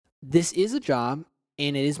this is a job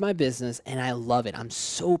and it is my business and I love it. I'm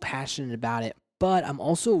so passionate about it, but I'm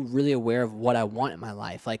also really aware of what I want in my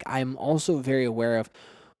life. Like I'm also very aware of,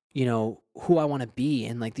 who I want to be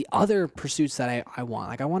and like the other pursuits that I want.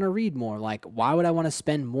 Like I want to read more. Like why would I want to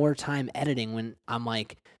spend more time editing when I'm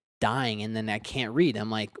like dying and then I can't read?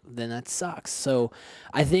 I'm like, then that sucks. So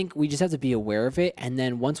I think we just have to be aware of it. And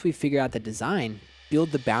then once we figure out the design,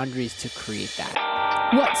 build the boundaries to create that.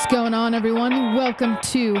 What's going on, everyone? Welcome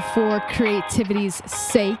to For Creativity's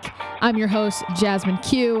Sake. I'm your host, Jasmine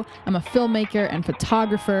Q. I'm a filmmaker and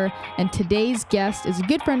photographer, and today's guest is a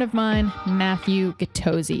good friend of mine, Matthew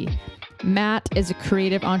Gattosi. Matt is a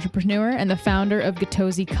creative entrepreneur and the founder of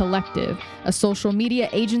Gattosi Collective, a social media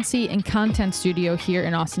agency and content studio here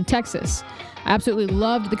in Austin, Texas. I absolutely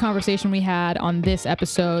loved the conversation we had on this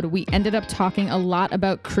episode. We ended up talking a lot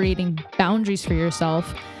about creating boundaries for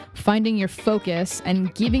yourself, finding your focus,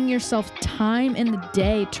 and giving yourself time in the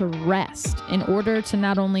day to rest in order to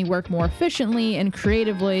not only work more efficiently and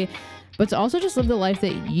creatively, but to also just live the life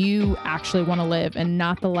that you actually want to live and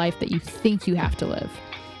not the life that you think you have to live.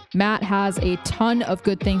 Matt has a ton of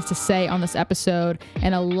good things to say on this episode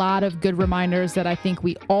and a lot of good reminders that I think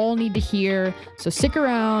we all need to hear. So stick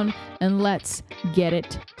around and let's get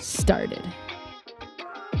it started.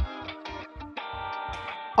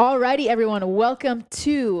 Alrighty, everyone, welcome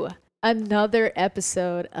to another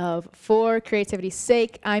episode of For Creativity's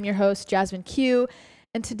Sake. I'm your host, Jasmine Q,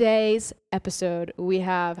 and today's episode we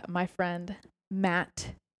have my friend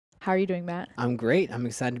Matt. How are you doing, Matt? I'm great. I'm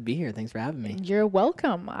excited to be here. Thanks for having me. You're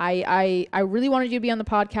welcome. I really wanted you to be on the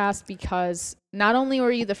podcast because not only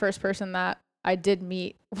were you the first person that I did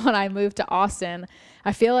meet when I moved to Austin,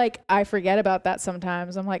 I feel like I forget about that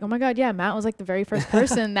sometimes. I'm like, oh my God, yeah, Matt was like the very first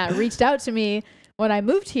person that reached out to me when I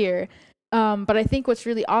moved here. But I think what's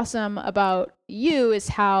really awesome about you is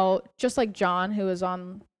how, just like John, who was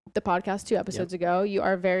on the podcast 2 episodes ago, you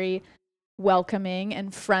are very welcoming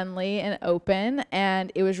and friendly and open.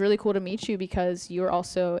 And it was really cool to meet you because you're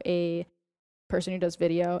also a person who does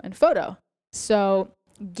video and photo. So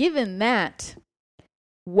given that,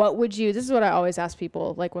 this is what I always ask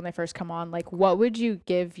people, like when they first come on, like, what would you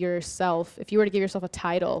give yourself, if you were to give yourself a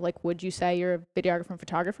title, like, would you say you're a videographer and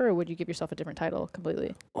photographer, or would you give yourself a different title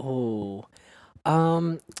completely?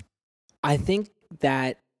 I think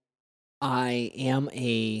that I am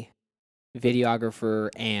a videographer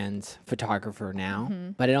and photographer now,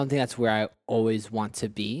 but I don't think that's where I always want to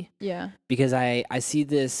be. Yeah. Because I see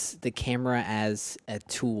the camera as a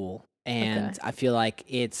tool. And I feel like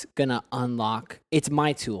it's gonna it's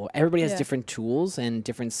my tool. Everybody has different tools and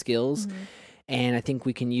different skills. And I think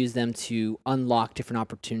we can use them to unlock different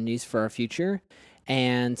opportunities for our future.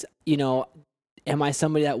 And, am I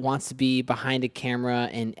somebody that wants to be behind a camera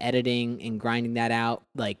and editing and grinding that out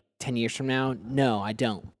like 10 years from now? No, I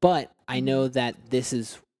don't. But I know that this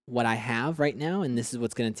is what I have right now. And this is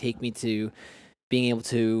what's going to take me to being able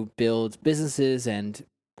to build businesses and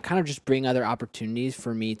kind of just bring other opportunities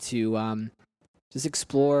for me to just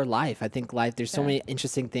explore life. I think there's so many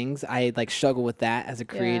interesting things. I like struggle with that as a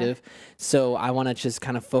creative. So I want to just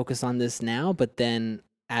kind of focus on this now, but then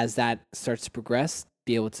as that starts to progress,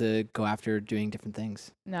 be able to go after doing different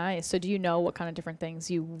things. Nice. So do you know what kind of different things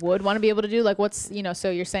you would want to be able to do? Like so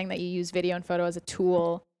you're saying that you use video and photo as a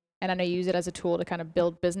tool, and I know you use it as a tool to kind of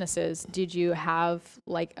build businesses. Did you have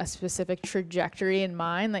like a specific trajectory in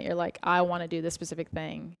mind that you're like, I want to do this specific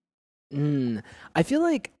thing? I feel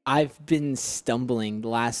like I've been stumbling the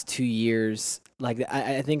last 2 years. Like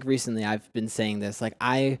I think recently I've been saying this. Like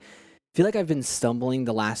I feel like I've been stumbling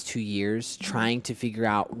the last 2 years trying to figure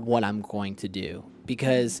out what I'm going to do.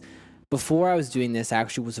 Because before I was doing this, I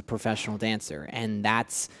actually was a professional dancer, and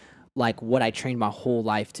that's like what I trained my whole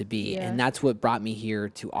life to be. And that's what brought me here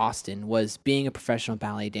to Austin, was being a professional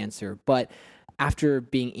ballet dancer. But after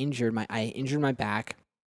being injured, I injured my back,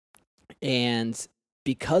 and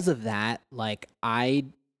because of that, like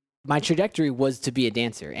my trajectory was to be a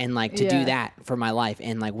dancer and like to do that for my life,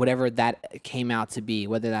 and like whatever that came out to be,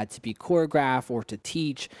 whether that to be choreograph or to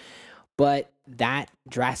teach. But that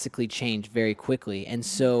drastically changed very quickly. And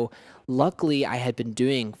so luckily I had been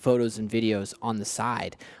doing photos and videos on the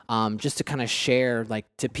side, just to kind of share like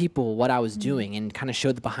to people what I was doing and kind of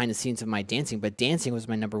show the behind the scenes of my dancing. But dancing was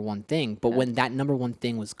my number one thing. But when that number one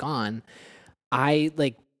thing was gone, I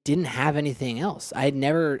like didn't have anything else. I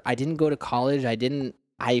didn't go to college.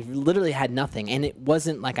 I literally had nothing. And it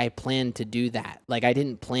wasn't like I planned to do that. Like I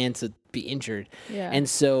didn't plan to be injured. And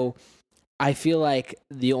so I feel like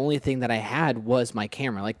the only thing that I had was my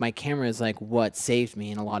camera. Like my camera is like what saved me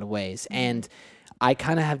in a lot of ways. And I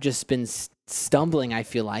kind of have just been stumbling, I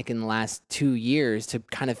feel like, in the last 2 years to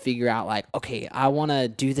kind of figure out like, okay, I want to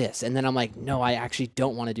do this. And then I'm like, no, I actually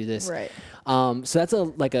don't want to do this. Right. So that's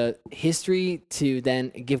a history to then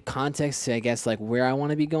give context to, I guess, like where I want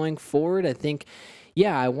to be going forward. I think,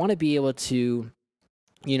 yeah, I want to be able to,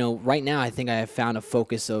 right now I think I have found a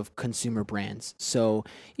focus of consumer brands. So,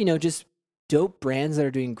 just dope brands that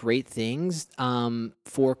are doing great things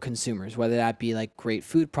for consumers, whether that be like great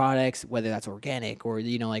food products, whether that's organic or,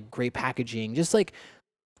 like great packaging, just like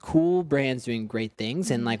cool brands doing great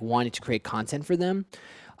things and like wanting to create content for them.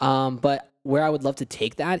 But where I would love to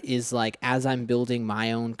take that is like as I'm building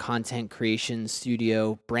my own content creation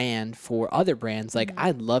studio brand for other brands, like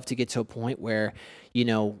I'd love to get to a point where,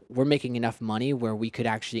 we're making enough money where we could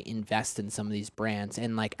actually invest in some of these brands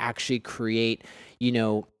and like actually create,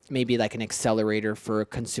 maybe like an accelerator for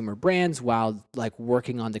consumer brands while like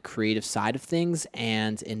working on the creative side of things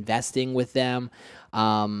and investing with them.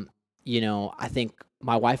 I think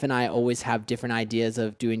my wife and I always have different ideas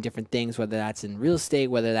of doing different things, whether that's in real estate,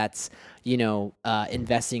 whether that's,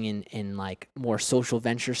 investing in like more social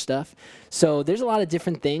venture stuff. So there's a lot of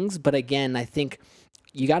different things. But again, I think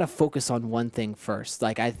you got to focus on one thing first.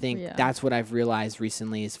 Like, I think that's what I've realized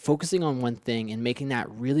recently is focusing on one thing and making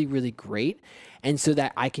that really, really great. And so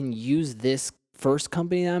that I can use this first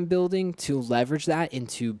company that I'm building to leverage that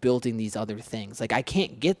into building these other things. Like I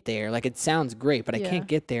can't get there. Like it sounds great, but I can't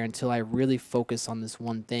get there until I really focus on this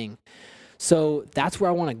one thing. So that's where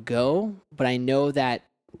I want to go. But I know that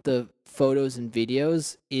the photos and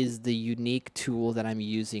videos is the unique tool that I'm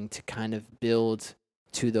using to kind of build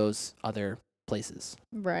to those other places.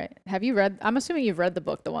 Right. I'm assuming you've read the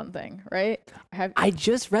book, The One Thing, right? I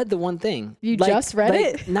just read The One Thing. You just read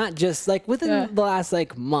it? Not just like within the last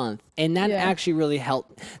like month. And that actually really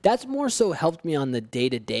helped. That's more so helped me on the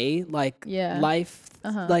day-to-day life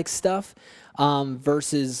like stuff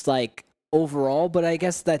versus like overall. But I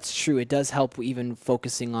guess that's true. It does help even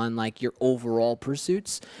focusing on like your overall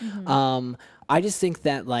pursuits. I just think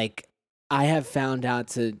that like I have found out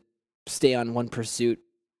to stay on one pursuit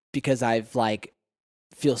because I've like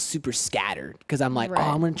feel super scattered because I'm like, oh,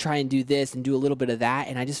 I'm going to try and do this and do a little bit of that.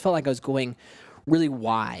 And I just felt like I was going really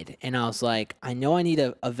wide. And I was like, I know I need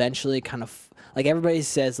to eventually kind of like everybody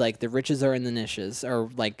says, like the riches are in the niches or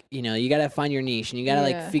like, you got to find your niche and you got to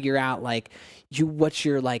like figure out like what's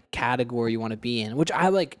your like category you want to be in, which I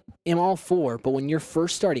like am all for. But when you're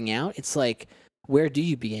first starting out, it's like, where do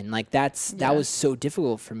you begin? Like that was so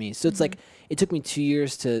difficult for me. So it's like, it took me 2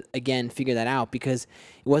 years to, again, figure that out because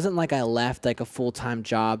it wasn't like I left like a full-time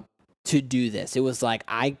job to do this. It was like,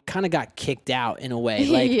 I kind of got kicked out in a way.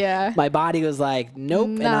 Like my body was like, nope.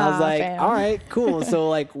 And I was like, all right, cool. So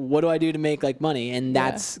like, what do I do to make like money? And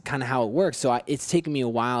that's kind of how it works. So it's taken me a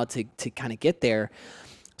while to kind of get there.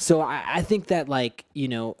 So I think that like,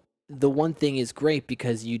 the one thing is great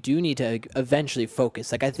because you do need to eventually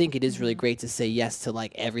focus. Like, I think it is really great to say yes to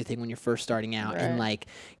like everything when you're first starting out and like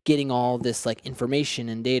getting all this like information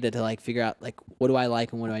and data to like figure out like, what do I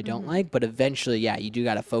like and what do I don't like? But eventually, you do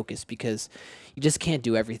got to focus because you just can't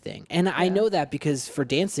do everything. And I know that because for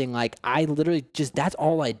dancing, like I literally that's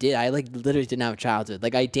all I did. I like literally didn't have a childhood.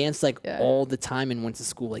 Like I danced like all the time and went to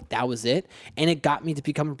school. Like that was it. And it got me to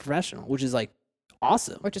become a professional, which is like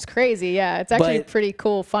awesome. Which is crazy. Yeah. It's actually a pretty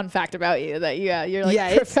cool fun fact about you that you're like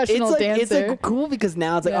a professional dancer. It's like cool because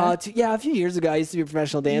now it's like, a few years ago I used to be a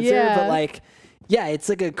professional dancer, but like, it's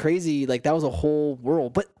like a crazy, like that was a whole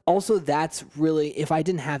world. But also that's really, if I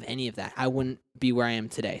didn't have any of that, I wouldn't be where I am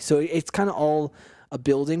today. So it's kind of all a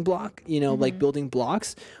building block, like building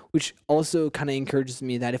blocks, which also kind of encourages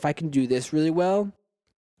me that if I can do this really well,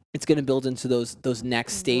 it's going to build into those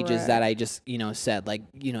next stages that I just, said, like,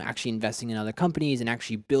 actually investing in other companies and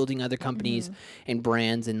actually building other companies and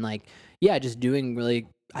brands and like, just doing really,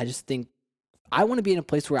 I just think I want to be in a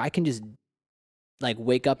place where I can just like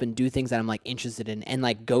wake up and do things that I'm like interested in and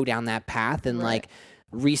like go down that path and like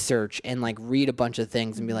research and like read a bunch of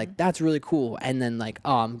things and be like, that's really cool. And then like,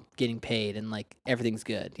 oh, I'm getting paid and like everything's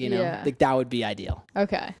good, like that would be ideal.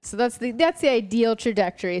 Okay. So that's the ideal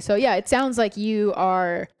trajectory. So it sounds like you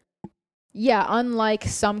are, unlike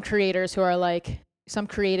some creators who are like, some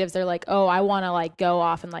creatives, they're like, oh, I want to like go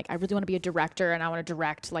off and like, I really want to be a director and I want to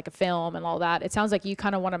direct like a film and all that. It sounds like you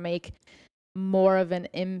kind of want to make more of an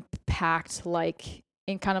impact, like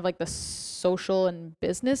in kind of like the social and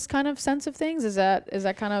business kind of sense of things. Is that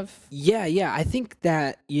kind of? Yeah. I think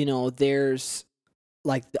that, there's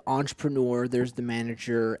like the entrepreneur, there's the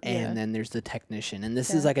manager, and then there's the technician. And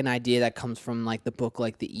this is like an idea that comes from like the book,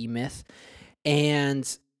 like the E-Myth.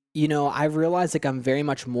 And I realized like I'm very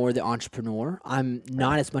much more the entrepreneur. I'm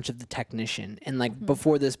not as much of the technician. And like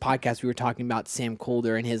before this podcast, we were talking about Sam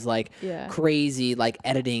Colder and his like Yeah. crazy like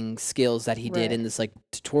editing skills that he did Right. in this like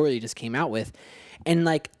tutorial he just came out with. And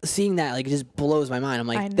like seeing that like it just blows my mind. I'm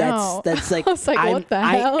like, I know. that's like I was like, what the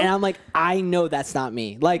hell? and I'm like, I know that's not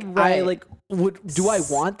me. Like I Right. like do I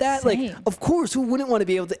want that? Like, Same. of course, who wouldn't want to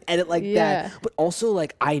be able to edit like Yeah. that? But also,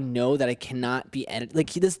 like, I know that I cannot be edited. Like,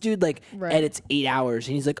 this dude, like, Right. edits 8 hours,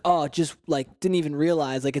 and he's like, oh, just, like, didn't even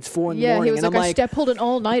realize, like, it's 4 in the Yeah, morning. he was and like, I'm I step pulled an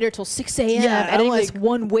all-nighter till 6 a.m. Yeah, I'm editing this like-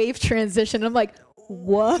 one wave transition. I'm like,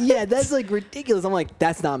 what? yeah, that's, like, ridiculous. I'm like,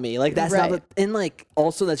 that's not me. Like, that's Right. not the, and, like,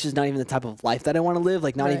 also, that's just not even the type of life that I want to live.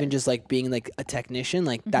 Like, not Right. even just, like, being, like, a technician.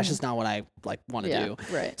 Like, that's just not what I, like, want to Yeah, do.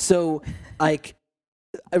 right. So, like,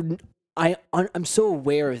 I'm so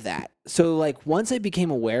aware of that. So like once I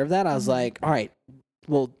became aware of that, I was like, all right,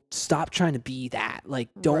 well, stop trying to be that. Like,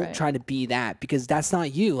 don't Right. try to be that because that's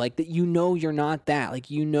not you. Like that, you're not that. Like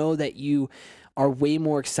that you are way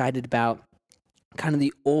more excited about kind of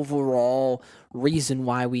the overall reason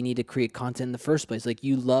why we need to create content in the first place. Like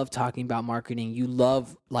you love talking about marketing, you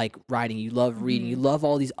love like writing, you love reading, you love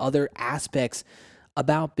all these other aspects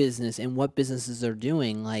about business and what businesses are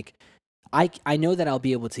doing. Like I know that I'll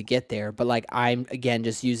be able to get there, but like I'm again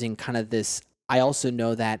just using kind of this. I also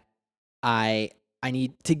know that I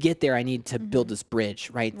need to get there. I need to build this bridge,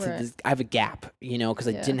 right? Right. I have a gap, because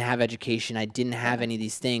I Yeah. didn't have education, I didn't have any of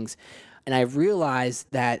these things, and I realized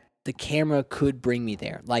that the camera could bring me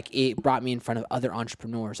there. Like it brought me in front of other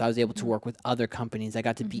entrepreneurs. I was able to work with other companies. I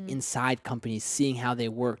got to be inside companies, seeing how they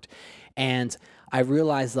worked, and I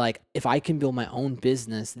realized like if I can build my own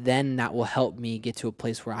business, then that will help me get to a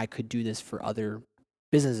place where I could do this for other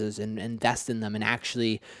businesses and invest in them and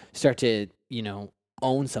actually start to,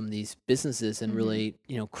 own some of these businesses and really,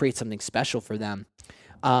 create something special for them.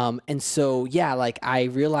 And so, yeah, like I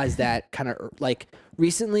realized that kind of like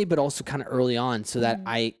recently, but also kind of early on so that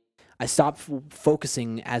I stopped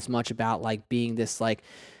focusing as much about like being this like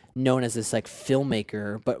known as this like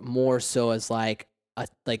filmmaker, but more so as like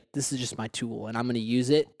this is just my tool and I'm going to use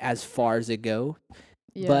it as far as it go.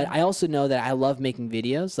 Yeah. But I also know that I love making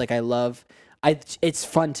videos. Like it's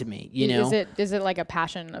fun to me, Is it like a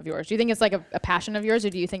passion of yours? Do you think it's like a passion of yours, or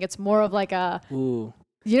do you think it's more of like a, Ooh.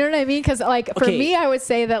 you know what I mean? Because like for Okay. me, I would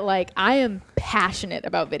say that like I am passionate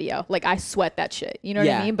about video. Like I sweat that shit. You know what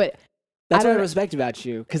Yeah. I mean? But That's I what I don't- respect about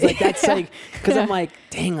you. Cause like, that's Yeah. like, cause Yeah. I'm like,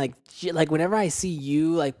 dang, like, shit, like whenever I see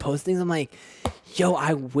you like post things, I'm like, yo,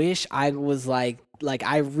 I wish I was like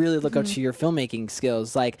I really look up to your filmmaking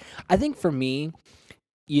skills. Like, I think for me,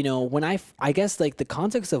 when I guess like the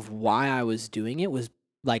context of why I was doing it was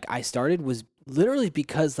like I started was literally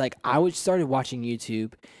because like started watching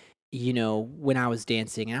YouTube, when I was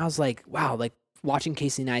dancing, and I was like, wow, like watching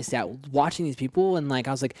Casey Neistat, watching these people, and like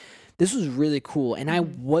I was like, this was really cool, and I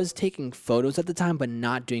was taking photos at the time, but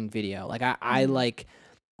not doing video. Like I like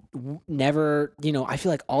never, I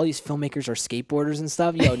feel like all these filmmakers are skateboarders and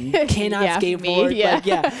stuff. Cannot Yeah, me, skateboard.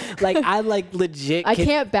 yeah. Like like I like legit. I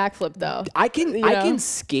can't backflip though. I can You I know? can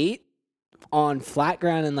skate on flat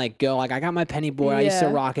ground and like go. Like I got my penny board. I used to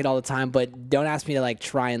Yeah. rock it all the time, but don't ask me to like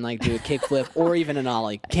try and like do a kickflip or even an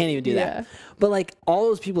ollie. Can't even do Yeah. that. But like all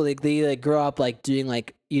those people, they like grow up like doing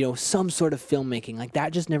like some sort of filmmaking. Like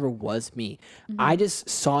that just never was me. I just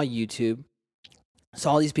saw YouTube.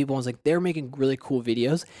 Saw these people and was like, they're making really cool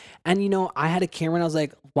videos. And, I had a camera and I was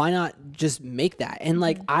like, why not just make that? And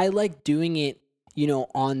like, I like doing it,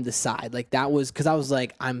 on the side. Like that was because I was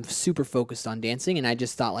like, I'm super focused on dancing and I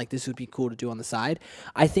just thought like this would be cool to do on the side.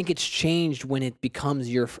 I think it's changed when it becomes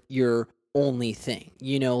your only thing,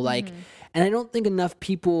 like, and I don't think enough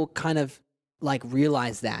people kind of like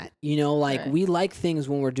realize that, like Right. we like things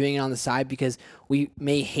when we're doing it on the side because we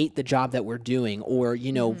may hate the job that we're doing or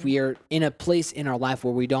we're in a place in our life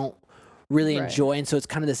where we don't really Right. enjoy, and so it's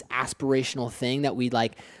kind of this aspirational thing that we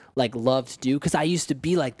like love to do, because I used to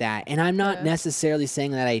be like that, and I'm not Yeah. necessarily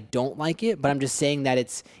saying that I don't like it, but I'm just saying that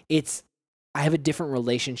it's I have a different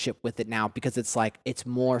relationship with it now because it's like it's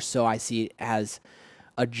more so I see it as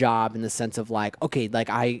a job in the sense of like, okay, like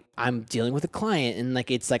I'm dealing with a client and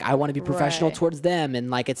like it's like I want to be professional Right. towards them,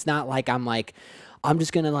 and like it's not like I'm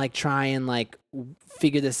just gonna like try and like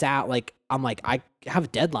figure this out. Like I'm like I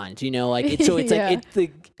have deadlines, like it's so it's Yeah. like it's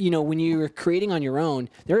the when you're creating on your own,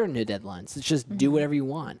 there are no deadlines. It's just do whatever you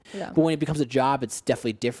want. Yeah. But when it becomes a job, it's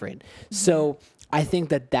definitely different. So I think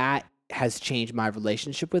that has changed my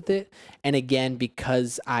relationship with it. And again,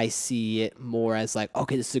 because I see it more as like,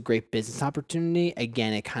 okay, this is a great business opportunity.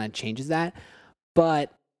 Again, it kind of changes that.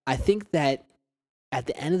 But I think that at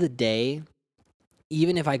the end of the day,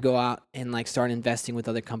 even if I go out and like start investing with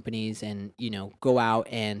other companies and, go out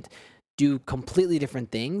and do completely different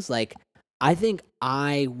things, like I think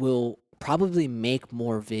I will probably make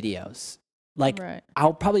more videos. Like Right.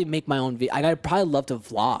 I'll probably make my own video. I'd probably love to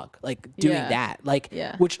vlog, like doing Yeah. that. Like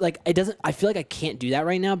Yeah. which like it doesn't I feel like I can't do that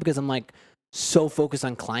right now because I'm like so focused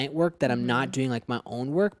on client work that I'm not doing like my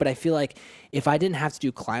own work. But I feel like if I didn't have to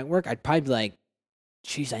do client work, I'd probably be like,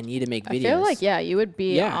 geez, I need to make videos. I feel like, yeah, you would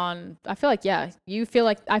be Yeah. on, I feel like, yeah,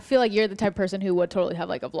 I feel like you're the type of person who would totally have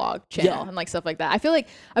like a vlog channel Yeah. and like stuff like that. I feel like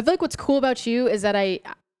what's cool about you is that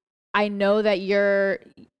I know that you're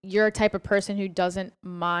a type of person who you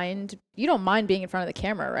don't mind being in front of the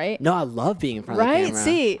camera, right? No, I love being in front of the Right. camera.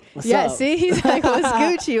 See, What's yeah. up? See, he's like, what's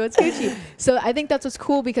Gucci? What's Gucci? So I think that's what's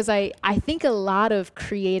cool because I think a lot of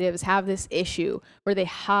creatives have this issue where they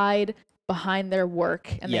hide behind their work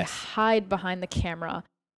and Yes. they hide behind the camera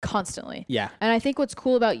constantly. Yeah. And I think what's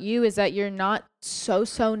cool about you is that you're not so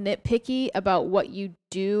nitpicky about what you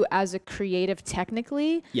do as a creative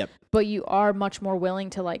technically. Yep. But you are much more willing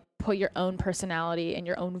to like put your own personality and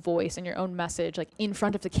your own voice and your own message like in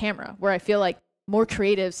front of the camera, where I feel like more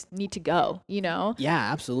creatives need to go,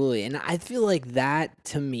 Yeah, absolutely. And I feel like that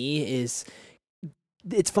to me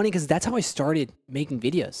it's funny because that's how I started making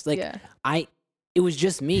videos. Like Yeah. it was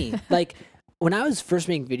just me. Like when I was first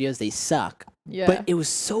making videos, they suck. Yeah. But it was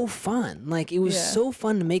so fun. Like it was Yeah. so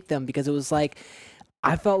fun to make them because it was like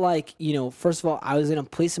I felt like, first of all, I was in a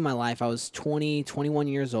place in my life. I was 20, 21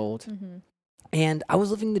 years old. Mm-hmm. And I was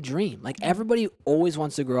living the dream. Like everybody always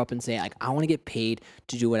wants to grow up and say, like, I want to get paid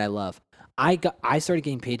to do what I love. I started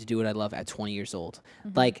getting paid to do what I love at 20 years old.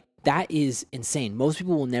 Mm-hmm. Like that is insane. Most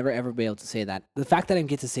people will never ever be able to say that. The fact that I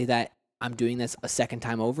get to say that I'm doing this a second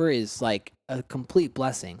time over is like a complete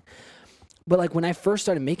blessing. But like when I first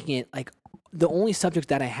started making it, like the only subject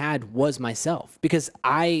that I had was myself because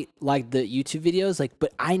I liked the YouTube videos, like,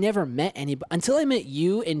 but I never met anybody until I met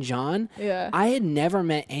you and John. Yeah. I had never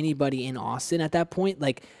met anybody in Austin at that point,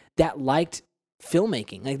 like that liked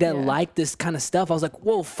filmmaking, like that Yeah. liked this kind of stuff. I was like,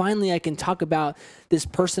 whoa, finally I can talk about this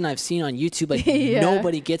person I've seen on YouTube. Like Yeah.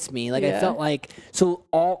 nobody gets me. Like I Yeah. felt like, so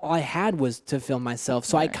all I had was to film myself.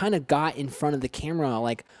 So I Right. kind of got in front of the camera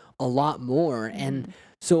like a lot more. Mm-hmm. And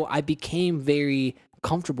so I became very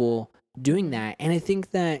comfortable doing that. And I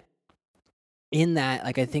think that in that,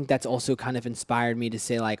 like, I think that's also kind of inspired me to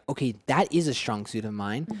say like, okay, that is a strong suit of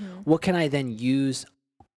mine. Mm-hmm. What can I then use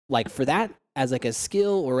like for that as like a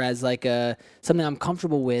skill or as like a something I'm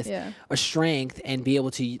comfortable with, Yeah. a strength, and be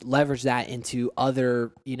able to leverage that into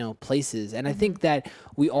other, places. And I think that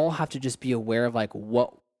we all have to just be aware of like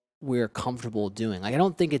what we're comfortable doing. Like I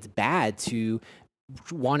don't think it's bad to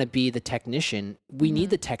want to be the technician. We need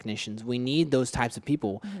the technicians. We need those types of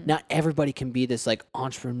people. Not everybody can be this like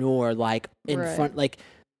entrepreneur, like in Right. front, like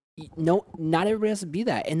no, not everybody has to be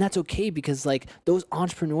that. And that's okay because like those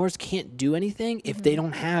entrepreneurs can't do anything if they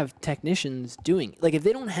don't have technicians doing, like if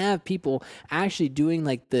they don't have people actually doing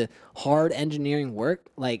like the hard engineering work,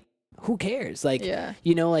 like who cares? Like, Yeah.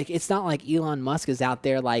 like it's not like Elon Musk is out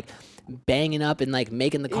there like banging up and like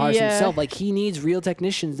making the cars Yeah. himself. Like he needs real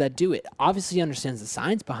technicians that do it. Obviously he understands the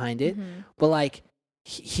science behind it, but like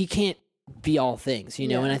he can't be all things, and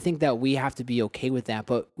Yeah. I think that we have to be okay with that,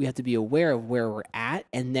 but we have to be aware of where we're at.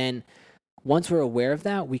 And then once we're aware of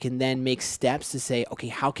that, we can then make steps to say, okay,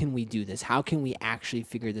 how can we do this? How can we actually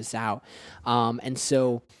figure this out? And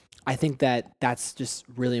so I think that that's just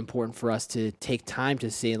really important for us to take time to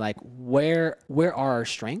say like, where are our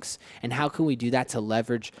strengths and how can we do that to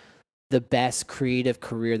leverage the best creative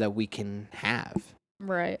career that we can have?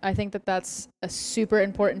 Right. I think that that's a super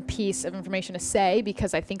important piece of information to say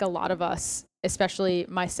because I think a lot of us, especially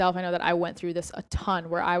myself, I know that I went through this a ton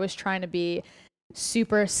where I was trying to be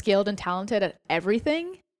super skilled and talented at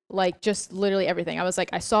everything, like just literally everything. I was like,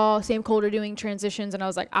 I saw Sam Colder doing transitions and I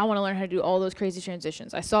was like, I want to learn how to do all those crazy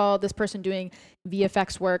transitions. I saw this person doing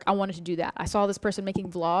VFX work. I wanted to do that. I saw this person making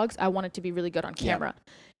vlogs. I wanted to be really good on camera.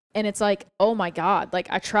 And it's like, oh my God, like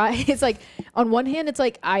I try, it's like on one hand, it's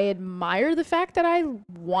like, I admire the fact that I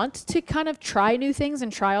want to kind of try new things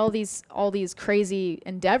and try all these crazy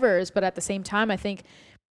endeavors. But at the same time, I think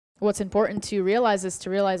what's important to realize is to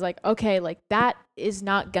realize like, okay, like that is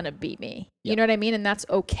not going to be me. You know what I mean? And that's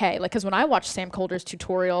okay. Like, cause when I watched Sam Colder's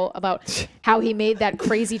tutorial about how he made that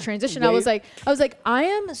crazy transition, I was like, I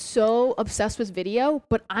am so obsessed with video,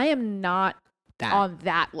 but I am not on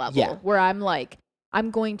that level where I'm like, I'm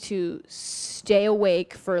going to stay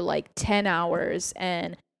awake for like 10 hours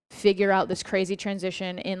and figure out this crazy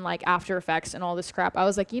transition in like After Effects and all this crap. I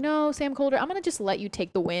was like, Sam Colder, I'm going to just let you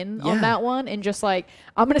take the win on that one. And just like,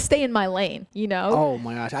 I'm going to stay in my lane, Oh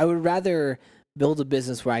my gosh. I would rather build a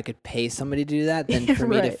business where I could pay somebody to do that than for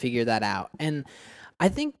me to Right. figure that out. And I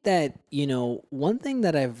think that, one thing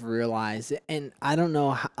that I've realized, and I don't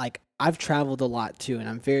know how, like, I've traveled a lot too, and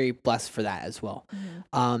I'm very blessed for that as well.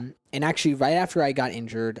 Mhm. And actually, right after I got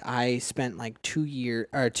injured, I spent like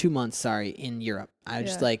 2 months, sorry, in Europe. I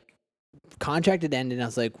just Yeah. like contracted ended, and I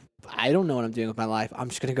was like, I don't know what I'm doing with my life. I'm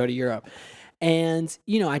just gonna go to Europe. And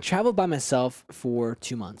I traveled by myself for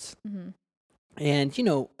 2 months. Mhm.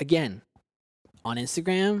 And again, on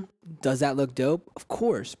Instagram, does that look dope? Of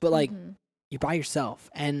course, but like Mhm. you're by yourself.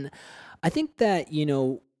 And I think that,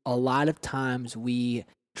 a lot of times we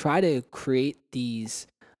try to create these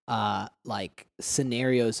like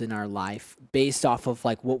scenarios in our life based off of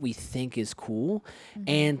like what we think is cool. Mhm.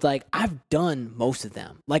 And like I've done most of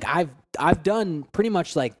them. Like I've done pretty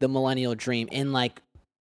much like the millennial dream in like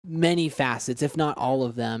many facets, if not all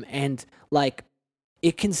of them. And like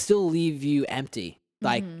it can still leave you empty.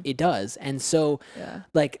 Like Mhm. it does. And so Yeah.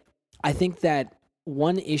 like I think that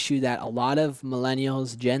one issue that a lot of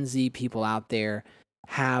millennials, Gen Z people out there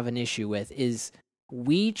have an issue with is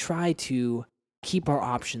we try to keep our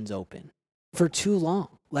options open for too long.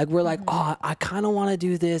 Like we're like, Mhm. oh, I kind of want to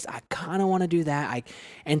do this, I kind of want to do that.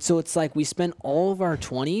 And so it's like we spend all of our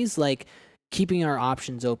 20s like keeping our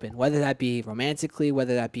options open, whether that be romantically,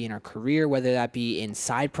 whether that be in our career, whether that be in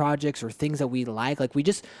side projects or things that we like. Like we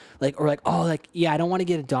just like, or like, oh, like, yeah, I don't want to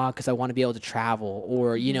get a dog because I want to be able to travel.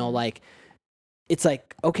 Or, Mhm. like, it's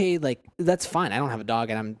like, okay, like, that's fine. I don't have a dog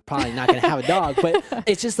and I'm probably not going to have a dog. But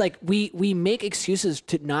it's just like we make excuses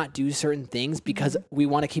to not do certain things because Mhm. we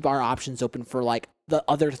want to keep our options open for like the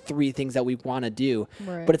other three things that we want to do.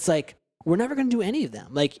 Right. But it's like, we're never going to do any of them.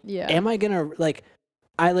 Like, Yeah. am I going to, like,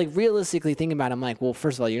 I like realistically think about it, I'm like, well,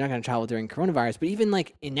 first of all, you're not going to travel during coronavirus, but even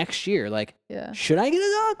like in next year, like, Yeah. should I get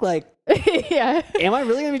a dog? Like, Yeah. am I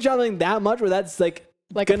really going to be traveling that much where that's like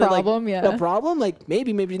Like a gonna problem, like yeah. a problem? Like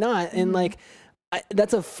maybe, maybe not. And Mhm. like,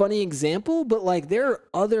 that's a funny example, but like there are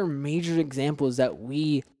other major examples that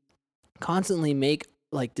we constantly make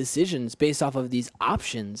like decisions based off of these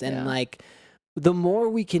options. And Yeah. like, the more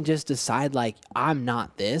we can just decide like I'm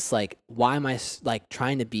not this, like why am I like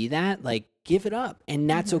trying to be that, like give it up. And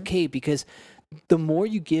that's Mhm. okay, because the more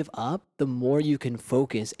you give up, the more you can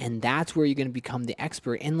focus, and that's where you're going to become the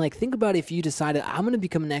expert. And like think about if you decided I'm going to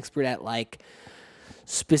become an expert at like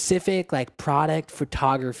specific like product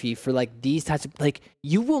photography for like these types of, like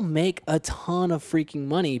you will make a ton of freaking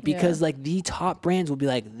money because like the top brands will be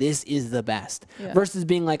like, this is the best, Yeah. versus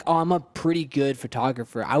being like, oh, I'm a pretty good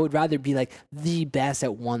photographer. I would rather be like the best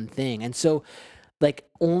at one thing. And so like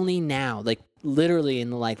only now, like literally in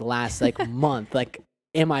the like last like month, like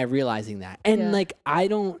am I realizing that. And Yeah. like I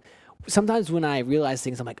don't, sometimes when I realize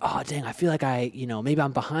things I'm like, oh dang, I feel like maybe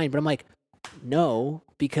I'm behind, but I'm like, no,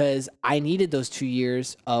 because I needed those 2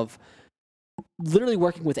 years of literally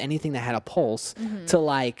working with anything that had a pulse Mhm. to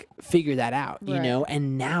like figure that out, Right.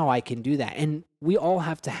 and now I can do that. And we all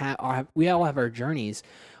have to we all have our journeys,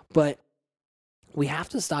 but we have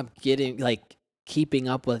to stop getting like keeping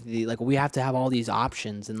up with the, like we have to have all these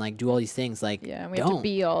options and like do all these things, like Yeah. And we have to don't.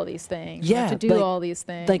 be all these things. We have Yeah, to do all these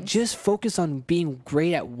things. like just focus on being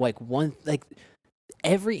great at like one, like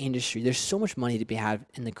every industry. There's so much money to be had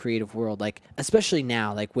in the creative world, like especially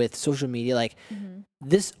now, like with social media, like Mhm.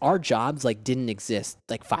 our jobs like didn't exist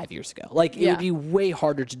like 5 years ago. Like it Yeah. would be way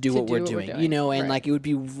harder to do To what we're do what we're doing, doing, and right. like it would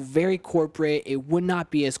be very corporate. It would not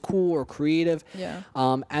be as cool or creative Yeah.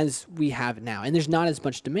 as we have now. And there's not as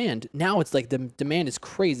much demand. Now it's like the demand is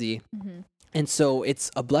crazy. Mhm. And so it's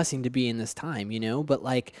a blessing to be in this time, but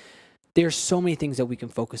like there's so many things that we can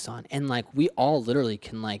focus on. And like we all literally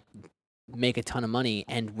can like make a ton of money,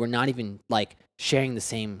 and we're not even like sharing the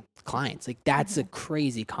same clients. Like that's a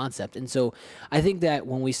crazy concept. And so I think that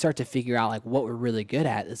when we start to figure out like what we're really good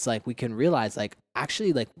at, it's like we can realize like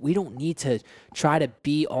actually like we don't need to try to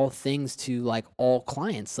be all things to like all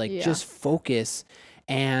clients. Like Yeah. just focus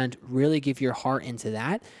and really give your heart into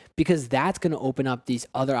that, because that's going to open up these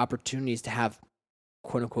other opportunities to have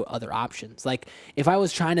quote unquote other options. Like if I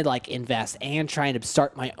was trying to like invest and trying to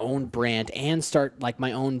start my own brand and start like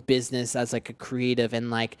my own business as like a creative and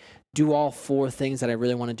like do all four things that I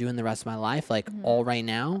really want to do in the rest of my life, like all right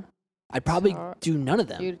now, I'd probably So do none of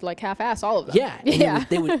them. You'd like half-ass all of them. Yeah. And Yeah.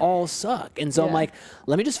 they would all suck. And so I'm Yeah. like,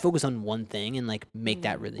 let me just focus on one thing and like make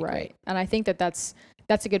that really Right. great. And I think that that's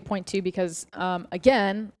a good point too, because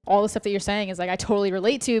again, all the stuff that you're saying is like I totally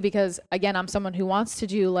relate to, because again, I'm someone who wants to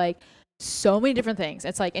do like so many different things.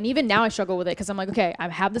 It's like, and even now I struggle with it because I'm like, okay, I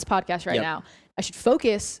have this podcast right now. I should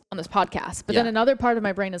focus on this podcast. But then another part of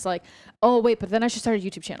my brain is like, oh wait, but then I should start a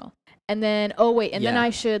YouTube channel. And then, oh wait, and then I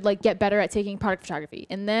should like get better at taking product photography.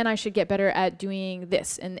 And then I should get better at doing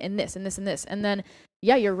this and this and this and this. And then,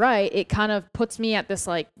 yeah, you're right. It kind of puts me at this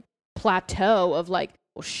like plateau of like,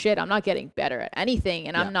 well, shit, I'm not getting better at anything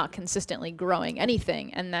and I'm not consistently growing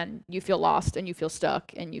anything. And then you feel lost and you feel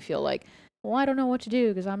stuck and you feel like, well, I don't know what to do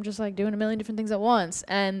because I'm just like doing a million different things at once.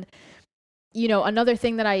 And, you know, another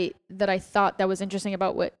thing that I thought that was interesting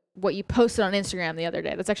about what you posted on Instagram the other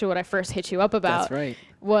day, that's actually what I first hit you up about. That's right.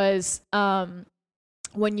 Was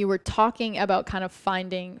when you were talking about kind of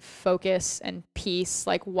finding focus and peace,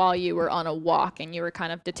 like while you were on a walk and you were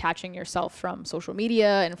kind of detaching yourself from social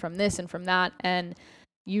media and from this and from that. And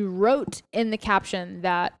you wrote in the caption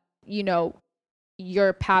that, you know,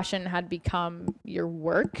 your passion had become your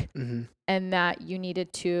work and that you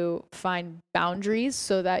needed to find boundaries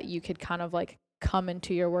so that you could kind of like come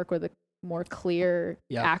into your work with a more clear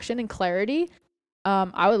action and clarity.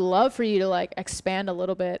 I would love for you to like expand a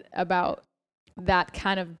little bit about that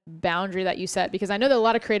kind of boundary that you set, because I know that a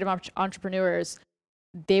lot of creative entrepreneurs,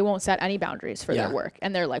 they won't set any boundaries for their work.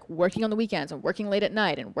 And they're like working on the weekends and working late at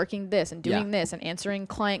night and working this and doing this and answering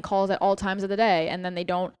client calls at all times of the day. And then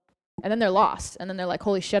and then they're lost. And then they're like,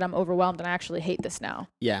 holy shit, I'm overwhelmed and I actually hate this now.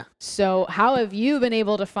 Yeah. So how have you been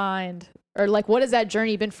able to find, or like, what has that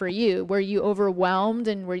journey been for you? Were you overwhelmed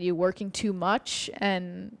and were you working too much?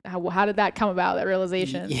 And how did that come about, that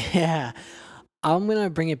realization? Yeah. I'm going to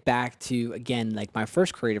bring it back to, again, like my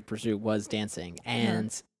first creative pursuit was dancing.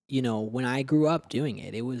 And, you know, when I grew up doing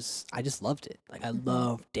it, I just loved it. Like I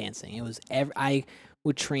loved dancing. I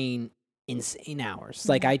would train insane hours.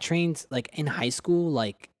 Like I trained like in high school,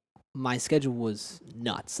 like my schedule was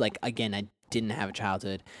nuts. Like, again, I didn't have a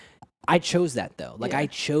childhood. I chose that though. Like I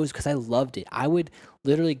chose because I loved it. I would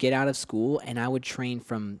literally get out of school and I would train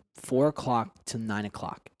from 4 o'clock to 9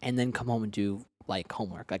 o'clock and then come home and do like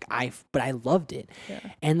homework. But I loved it. Yeah.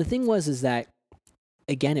 And the thing is that,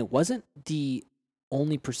 again, it wasn't the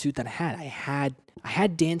only pursuit that I had. I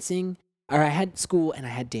had dancing, or I had school and I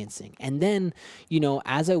had dancing. And then, you know,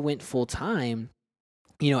 as I went full time,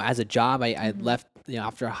 you know, as a job, I left, you know,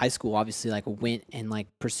 after high school, obviously, like went and like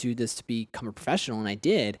pursued this to become a professional, and I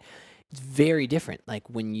did. It's very different. Like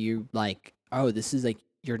when you like, oh, this is like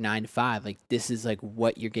your 9 to 5, like this is like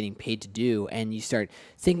what you're getting paid to do, and you start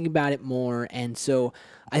thinking about it more. And so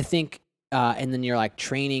I think, and then you're like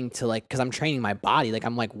training to like, because I'm training my body, like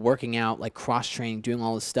I'm like working out, like cross training, doing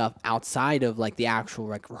all this stuff outside of like the actual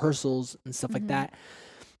like rehearsals and stuff like that.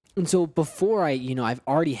 And so before I've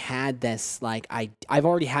already had this, like, I've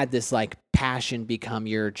already had this, like, passion become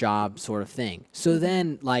your job sort of thing. So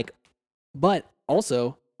then, like, but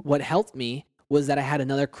also what helped me was that I had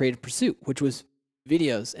another creative pursuit, which was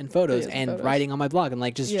videos and photos and writing on my blog and,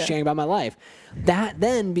 like, just sharing about my life. That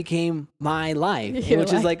then became my life,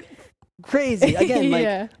 which is, like, crazy. Again,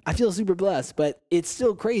 like, I feel super blessed, but it's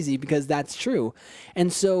still crazy because that's true.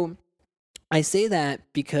 And so I say that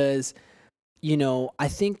because, you know, I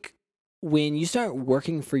think when you start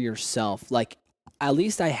working for yourself, like at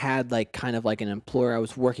least I had like kind of like an employer. I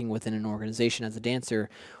was working within an organization as a dancer.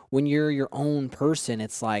 When you're your own person,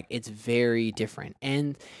 it's like, it's very different.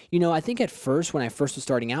 And, you know, I think at first, when I first was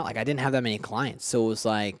starting out, like I didn't have that many clients. So it was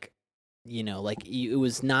like, you know, like it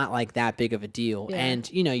was not like that big of a deal. Yeah. And,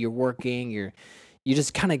 you know, you're working, you're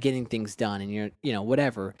just kind of getting things done and you're, you know,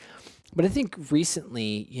 whatever. But I think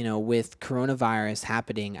recently, you know, with coronavirus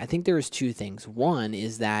happening, I think there was two things. One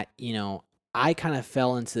is that, you know, I kind of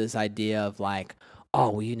fell into this idea of like, oh,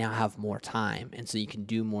 well, you now have more time, and so you can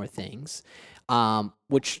do more things,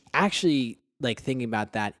 which actually, like, thinking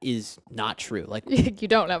about that is not true. Like, you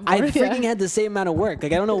don't have more. I freaking had the same amount of work.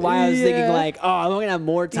 Like, I don't know why I was thinking like, oh, I'm going to have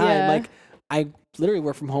more time. Like, I literally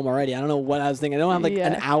work from home already. I don't know what I was thinking. I don't have like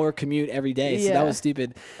an hour commute every day, so that was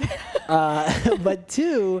stupid. But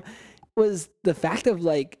two was the fact of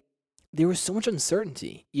like, there was so much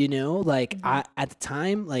uncertainty, you know, like at the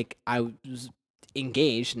time, like I was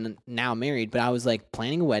engaged and now married, but I was like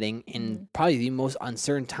planning a wedding in probably the most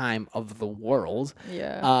uncertain time of the world,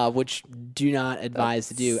 which do not advise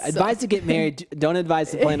to do. Advise to get married. Don't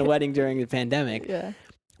advise to plan a wedding during the pandemic.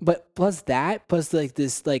 But plus like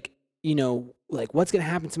this, like, you know, like what's going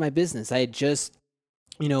to happen to my business? I had just,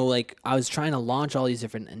 you know, like I was trying to launch all these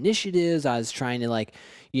different initiatives. I was trying to like,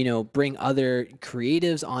 you know, bring other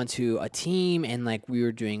creatives onto a team, and like we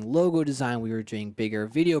were doing logo design, we were doing bigger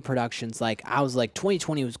video productions. Like I was like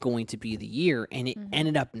 2020 was going to be the year, and it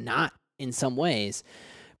ended up not in some ways,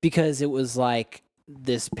 because it was like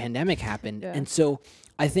this pandemic happened. Yeah. And so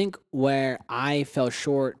I think where I fell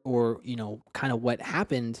short, or, kind of what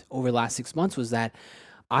happened over the last 6 months, was that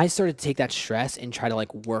I started to take that stress and try to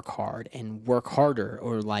like work hard and work harder,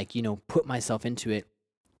 or like, put myself into it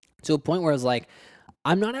to a point where I was like,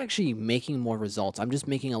 I'm not actually making more results. I'm just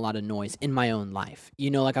making a lot of noise in my own life.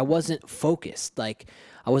 Like I wasn't focused. Like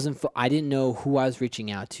I didn't know who I was reaching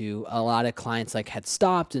out to. A lot of clients like had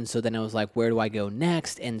stopped. And so then I was like, where do I go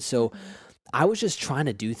next? And so I was just trying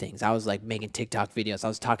to do things. I was like making TikTok videos. I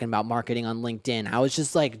was talking about marketing on LinkedIn. I was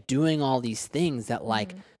just like doing all these things that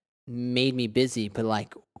like made me busy, but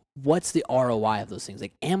like, what's the ROI of those things?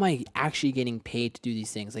 Like, am I actually getting paid to do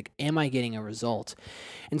these things? Like, am I getting a result?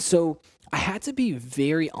 And so I had to be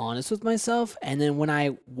very honest with myself. And then when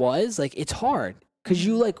I was like, it's hard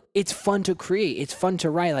because it's fun to create. It's fun to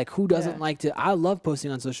write. Like, who doesn't like to? I love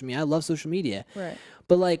posting on social media. I love social media. Right.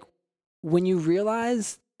 But like, when you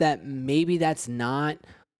realize that maybe that's not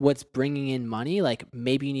what's bringing in money, like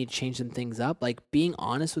maybe you need to change some things up. Like, being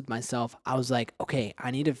honest with myself, I was like, okay,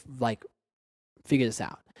 I need to like figure this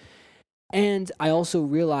out. And I also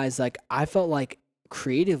realized like I felt like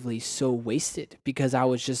creatively so wasted because I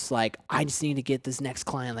was just like, I just need to get this next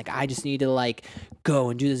client. Like, I just need to like go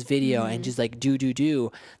and do this video and just like do that.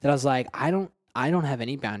 I was like, I don't have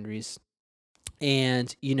any boundaries.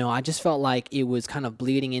 And, I just felt like it was kind of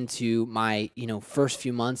bleeding into my, first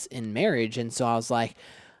few months in marriage. And so I was like,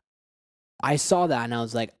 I saw that and I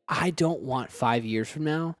was like, I don't want 5 years from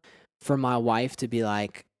now for my wife to be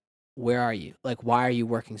like, where are you? Like, why are you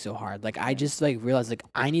working so hard? Like, I just like realized like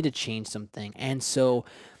I need to change something. And so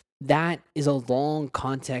that is a long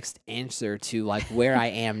context answer to like where I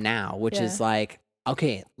am now, which is like,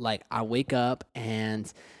 okay, like I wake up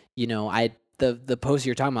and, the post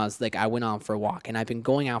you're talking about is like, I went on for a walk, and I've been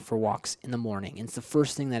going out for walks in the morning. And it's the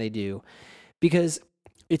first thing that I do because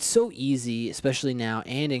it's so easy, especially now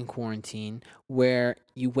and in quarantine, where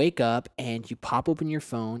you wake up and you pop open your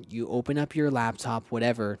phone, you open up your laptop,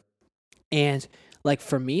 whatever. And like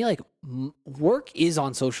for me, like work is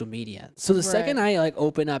on social media. So the second I like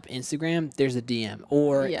open up Instagram, there's a DM,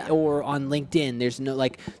 or on LinkedIn, there's no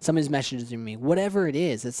like somebody's messaging me, whatever it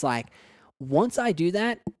is. It's like once I do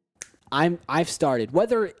that, I've started.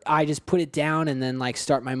 Whether I just put it down and then like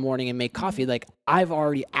start my morning and make coffee, like I've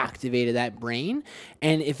already activated that brain.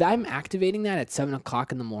 And if I'm activating that at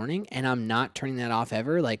 7:00 in the morning and I'm not turning that off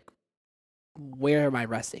ever, like where am I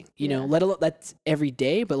resting? Let alone that's every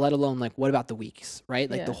day, but let alone like what about the weeks,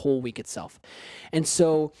 right? Like the whole week itself. And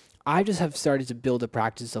so I just have started to build a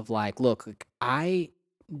practice of like, look, like I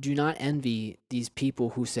do not envy these people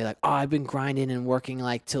who say like, oh, I've been grinding and working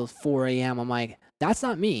like till 4 a.m. I'm like, that's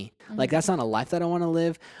not me. Like, that's not a life that I want to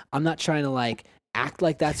live. I'm not trying to like act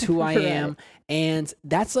like that's who I am. And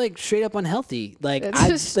that's like straight up unhealthy. Like, it's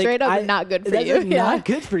just straight up not good for you. Not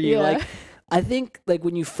good for you. Like, I think like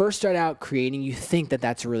when you first start out creating, you think that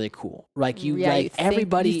that's really cool. Like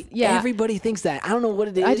everybody thinks that. I don't know what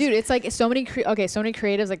it is. Dude, it's like so many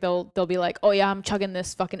creatives, like they'll be like, oh yeah, I'm chugging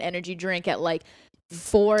this fucking energy drink at like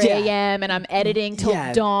 4 a.m. and I'm editing till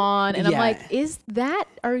dawn. And I'm like,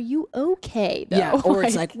 are you okay though? Yeah. Or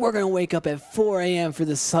it's like, we're going to wake up at 4 a.m. for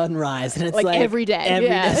the sunrise. And it's like every day.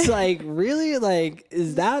 It's like, really? Like,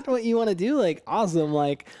 is that what you want to do? Like, awesome.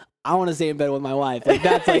 Like, I want to stay in bed with my wife. Like,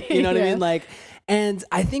 that's like, you know what I mean? Like, and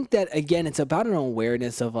I think that again, it's about an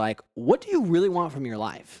awareness of like, what do you really want from your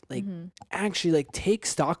life? Like, actually like take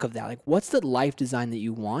stock of that. Like, what's the life design that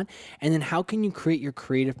you want? And then how can you create your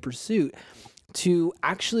creative pursuit to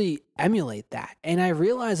actually emulate that? And I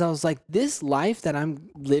realized I was like, this life that I'm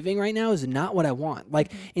living right now is not what I want.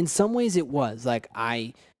 Like, in some ways it was like,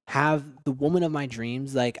 I have the woman of my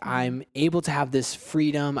dreams. Like, I'm able to have this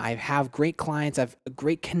freedom. I have great clients. I have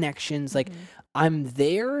great connections. Like, I'm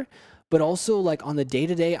there, but also like on the day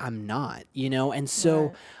to day, I'm not, And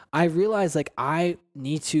so I realized like I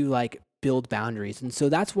need to like build boundaries. And so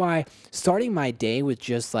that's why starting my day with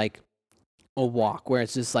just like a walk where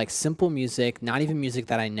it's just like simple music, not even music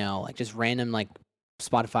that I know, like just random like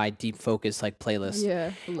Spotify deep focus like playlist.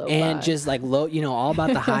 Yeah. And just like low, all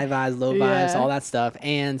about the high vibes, low vibes, all that stuff.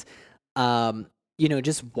 And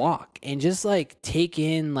just walk and just like take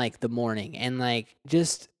in like the morning and like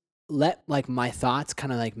just let like my thoughts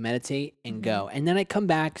kind of like meditate and go. And then I come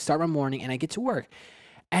back, start my morning, and I get to work.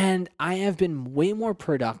 And I have been way more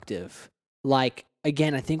productive. Like,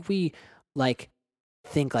 again, I think we like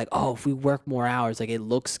think like, oh, if we work more hours, like it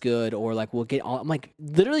looks good, or like we'll get all. I'm like,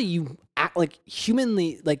 literally, you act like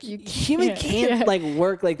human can't like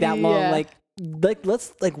work like that long. Like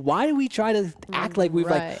let's like, why do we try to act like we've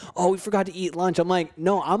like, Right. oh, we forgot to eat lunch? I'm like,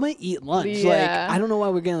 no, I'm gonna eat lunch. Yeah. Like, I don't know why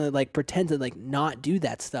we're gonna like pretend to like not do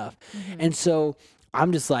that stuff. Mm-hmm. And so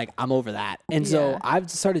I'm just like, I'm over that. And so Yeah. I've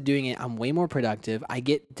started doing it. I'm way more productive. I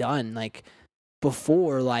get done like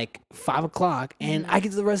before like 5 o'clock, and Mm-hmm. I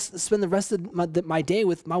get to spend the rest of my day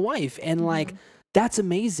with my wife, and like that's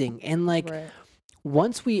amazing. And like Right.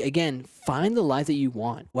 once we again find the life that you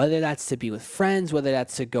want, whether that's to be with friends, whether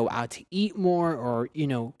that's to go out to eat more, or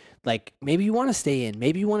like maybe you want to stay in,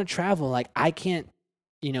 maybe you want to travel, like I can't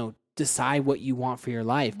decide what you want for your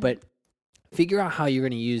life, but figure out how you're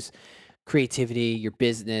going to use creativity, your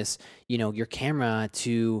business, your camera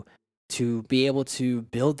to be able to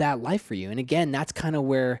build that life for you. And again, that's kind of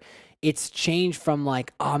where it's changed from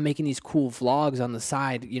like, oh, I'm making these cool vlogs on the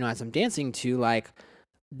side, as I'm dancing, to like,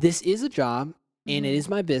 this is a job and it is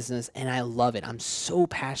my business and I love it. I'm so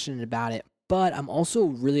passionate about it, but I'm also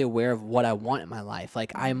really aware of what I want in my life.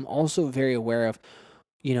 Like I'm also very aware of,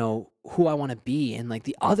 who I want to be and like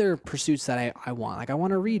the other pursuits that I want. Like I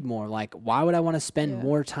want to read more. Like why would I want to spend Yeah.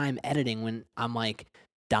 more time editing when I'm like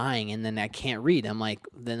dying and then I can't read? I'm like,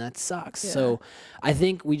 then that sucks. Yeah. So I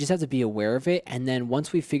think we just have to be aware of it. And then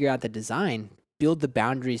once we figure out the design, build the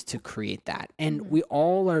boundaries to create that. And we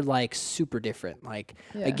all are like super different. Like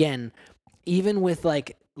Yeah. again, even with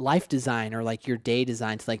like life design or like your day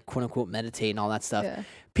design to like quote unquote meditate and all that stuff, Yeah.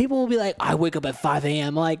 people will be like, I wake up at 5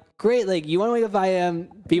 a.m. Like, great. Like, you want to wake up at 5 a.m.,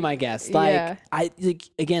 be my guest. Like, Yeah.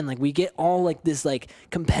 again, like we get all like this like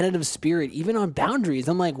competitive spirit, even on boundaries.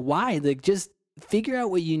 I'm like, why? Like, just figure out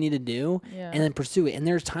what you need to do Yeah. and then pursue it. And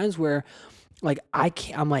there's times where like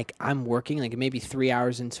I'm working like maybe 3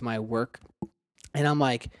 hours into my work and I'm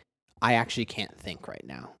like, I actually can't think right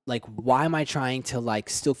now. Like, why am I trying to like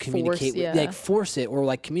still communicate yeah. force it or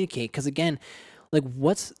like communicate? Because again, like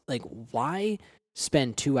why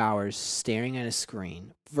spend 2 hours staring at a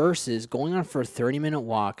screen versus going on for a 30-minute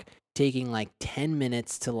walk, taking like 10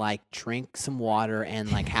 minutes to like drink some water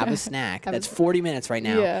and like have a snack. That's 40 minutes right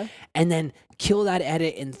now. Yeah. And then kill that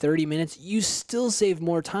edit in 30 minutes. You still save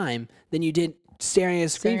more time than you did staring at a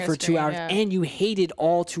screen Staring at for a 2 screen, hours, yeah. and you hated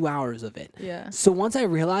all 2 hours of it. Yeah. So once I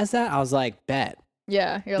realized that, I was like, bet.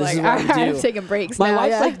 Yeah. You're This like, is what we I'm do. taking breaks My now.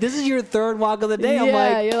 wife's Yeah. like, this is your third walk of the day. I'm Yeah,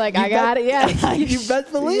 like, you're like, "You I got bet- it, yeah." you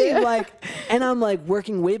best believe. Yeah. Like, and I'm like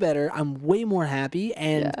working way better. I'm way more happy.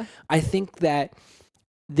 And Yeah. I think that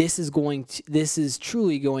this is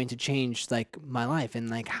truly going to change like my life and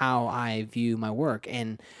like how I view my work.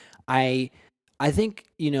 And I think,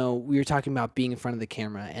 we were talking about being in front of the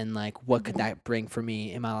camera and like what could that bring for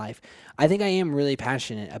me in my life. I think I am really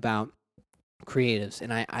passionate about creatives,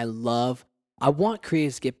 and I want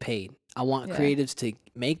creatives to get paid. I want Yeah. creatives to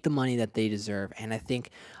make the money that they deserve. And I think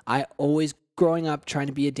I always growing up trying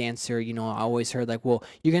to be a dancer, I always heard like, well,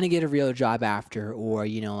 you're going to get a real job after, or,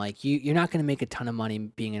 like you're not going to make a ton of money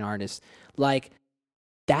being an artist. Like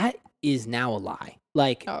that is now a lie.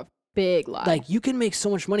 Like, Oh, big lie. like you can make so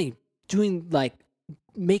much money doing like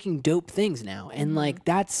making dope things now. And like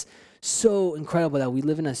that's so incredible that we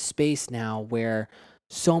live in a space now where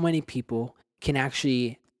so many people can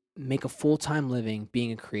actually make a full-time living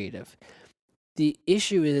being a creative. The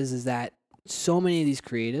issue is that so many of these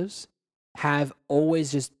creatives have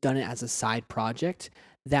always just done it as a side project,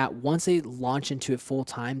 that once they launch into it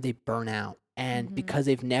full-time, they burn out. And because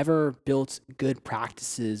they've never built good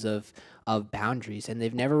practices of boundaries, and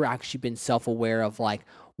they've never actually been self-aware of like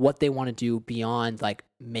what they want to do beyond like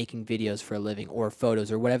making videos for a living or photos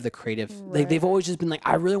or whatever the creative, like they've always just been like,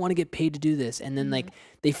 I really want to get paid to do this. And then like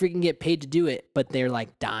they freaking get paid to do it, but they're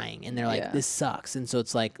like dying and they're like, Yeah. this sucks. And so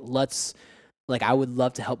it's like, I would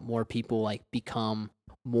love to help more people like become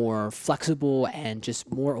more flexible and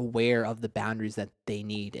just more aware of the boundaries that they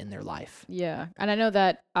need in their life. Yeah. And I know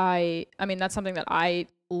that I mean, that's something that I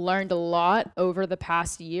learned a lot over the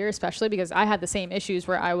past year, especially because I had the same issues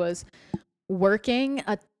where I was working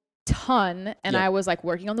a ton and Yep. I was like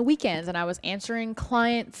working on the weekends and I was answering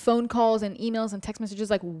client phone calls and emails and text messages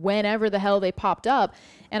like whenever the hell they popped up.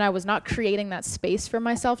 And I was not creating that space for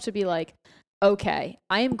myself to be like, okay,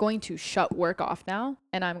 I am going to shut work off now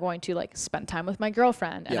and I'm going to like spend time with my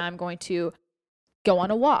girlfriend and Yep. I'm going to go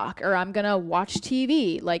on a walk or I'm going to watch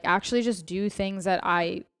TV, like actually just do things that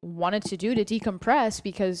I wanted to do to decompress.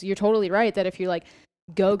 Because you're totally right that if you're like,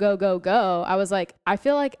 go, I was like, I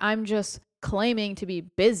feel like I'm just claiming to be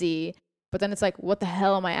busy, but then it's like, what the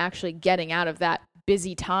hell am I actually getting out of that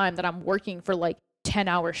busy time that I'm working for like 10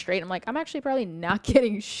 hours straight? I'm like, I'm actually probably not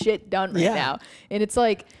getting shit done right Yeah. now. And it's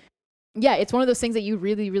like, yeah, it's one of those things that you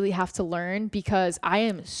really, really have to learn, because I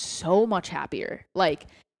am so much happier. Like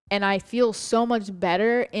And I feel so much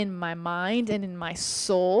better in my mind and in my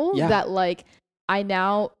soul that like I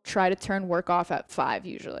now try to turn work off at 5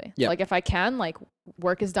 usually. Like if I can, like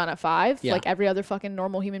work is done at 5. Like every other fucking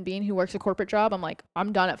normal human being who works a corporate job, I'm like,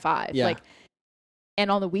 I'm done at 5. Like,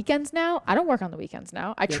 and on the weekends now, I don't work on the weekends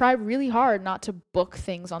now. I try really hard not to book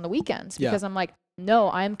things on the weekends because I'm like, no,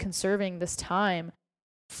 I am conserving this time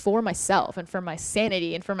for myself and for my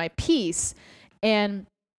sanity and for my peace. And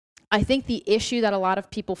I think the issue that a lot of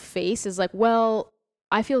people face is like, well,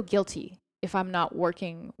 I feel guilty if I'm not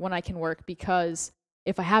working when I can work, because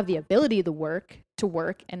if I have the ability to work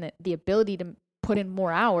and the ability to put in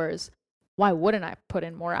more hours, why wouldn't I put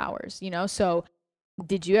in more hours? You know? So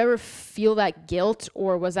did you ever feel that guilt,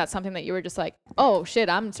 or was that something that you were just like, oh shit,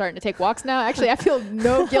 I'm starting to take walks now? Actually, I feel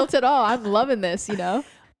no guilt at all. I'm loving this, you know?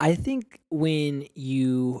 I think when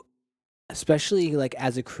you, especially like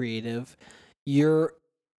as a creative,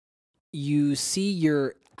 you see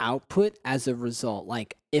your output as a result.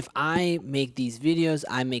 Like if I make these videos,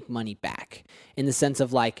 I make money back in the sense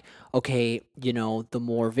of like, okay, you know, the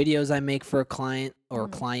more videos I make for a client or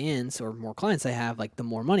clients, or more clients I have, like the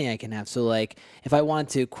more money I can have. So like if I wanted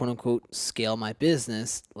to quote unquote scale my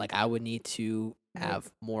business, like I would need to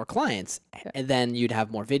have more clients, and then you'd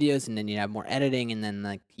have more videos, and then you'd have more editing, and then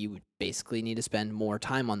like you would basically need to spend more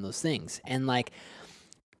time on those things. And like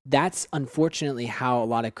that's unfortunately how a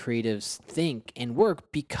lot of creatives think and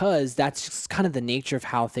work, because that's just kind of the nature of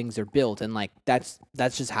how things are built, and like that's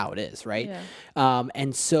just how it is, right?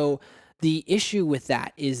 And so the issue with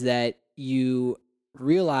that is that you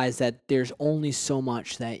realize that there's only so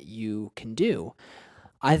much that you can do.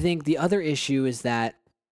 I think the other issue is that,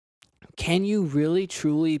 can you really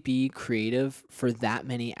truly be creative for that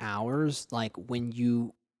many hours, like when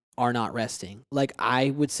you are not resting? Like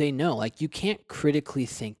I would say no. Like you can't critically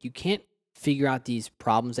think. You can't figure out these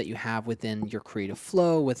problems that you have within your creative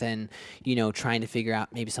flow, within, you know, trying to figure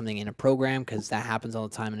out maybe something in a program, because that happens all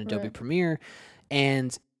the time in Adobe Premiere.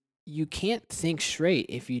 And you can't think straight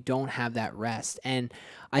if you don't have that rest. And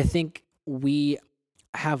I think we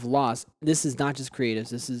have lost, this is not just creatives,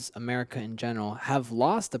 this is America in general, have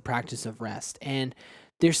lost the practice of rest. And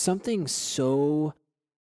there's something so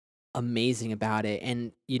amazing about it.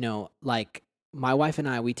 And, you know, like my wife and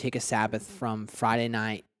I, we take a Sabbath from Friday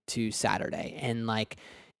night to Saturday. And like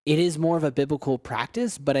it is more of a biblical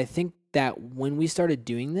practice, but I think that when we started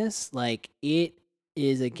doing this, like it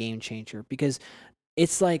is a game changer, because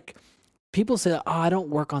it's like, people say, oh, I don't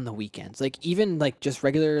work on the weekends. Like even like just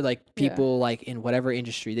regular like people like in whatever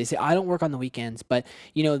industry, they say, I don't work on the weekends, but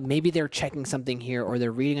you know, maybe they're checking something here, or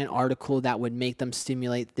they're reading an article that would make them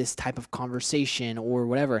stimulate this type of conversation or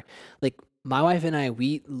whatever. Like my wife and I,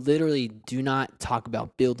 we literally do not talk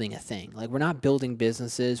about building a thing. Like we're not building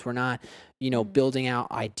businesses. We're not, you know, building out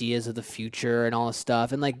ideas of the future and all this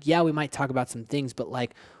stuff. And like, yeah, we might talk about some things, but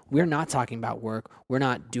like, we're not talking about work. We're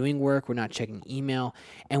not doing work. We're not checking email.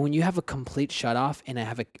 And when you have a complete shut off and I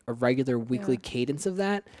have a regular weekly cadence of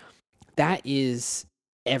that, that is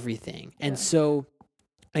everything. And so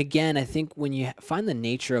again, I think when you find the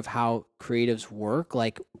nature of how creatives work,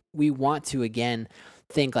 like we want to, again,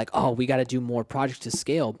 think like, oh, we got to do more projects to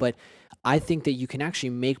scale. But I think that you can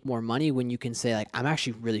actually make more money when you can say like, I'm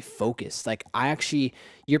actually really focused. Like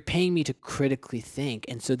you're paying me to critically think.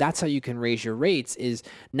 And so that's how you can raise your rates, is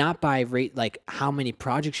not by rate, like how many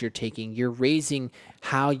projects you're taking, you're raising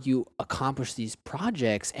how you accomplish these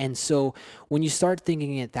projects. And so when you start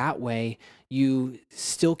thinking it that way, you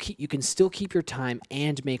can still keep your time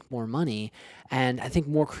and make more money. And I think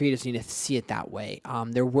more creatives need to see it that way.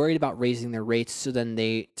 They're worried about raising their rates, so then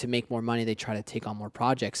to make more money, they try to take on more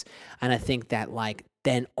projects. And I think that like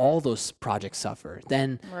then all those projects suffer.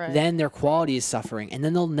 Then their quality is suffering, and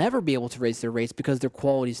then they'll never be able to raise their rates because their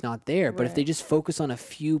quality is not there. But if they just focus on a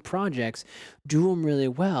few projects, do them really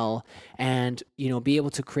well, and you know, be able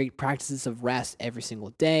to create practices of rest every single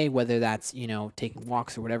day, whether that's, you know, taking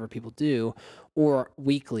walks or whatever people do, or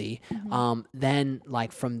weekly, then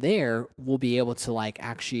like from there we'll be able to like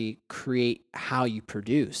actually create how you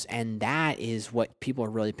produce, and that is what people are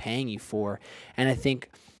really paying you for. And I think,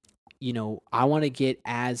 you know, I want to get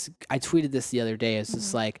I tweeted this the other day, it's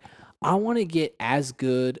just like, I want to get as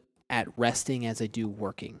good at resting as I do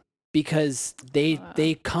working, because they're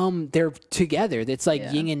together. It's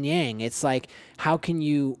like yin and yang. It's like, how can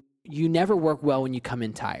you never work well when you come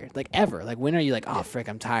in tired, like ever. Like when are you like, oh frick,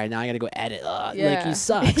 I'm tired now, I gotta go edit, like you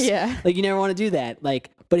sucks. Like you never want to do that. Like,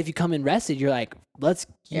 but if you come in rested, you're like,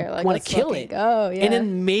 you want to kill it. And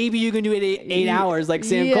then maybe you can do it eight hours like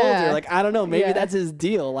Sam Coulter. Like I don't know, maybe that's his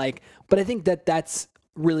deal. Like, but I think that's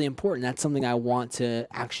really important. That's something I want to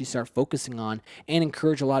actually start focusing on and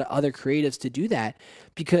encourage a lot of other creatives to do that,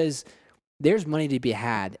 because there's money to be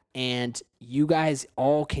had and you guys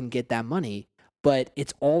all can get that money, but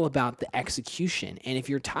it's all about the execution. And if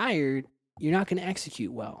you're tired, you're not going to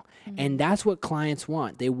execute well. And that's what clients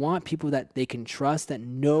want. They want people that they can trust, that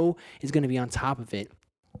know is going to be on top of it.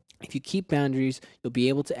 If you keep boundaries, you'll be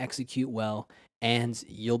able to execute well and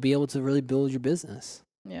you'll be able to really build your business.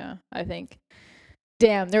 Yeah, I think.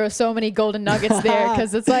 Damn, there were so many golden nuggets there,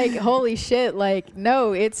 because it's like, holy shit, like,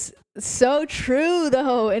 no, it's so true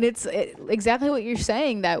though. And it's exactly what you're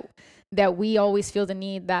saying, that we always feel the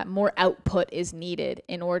need that more output is needed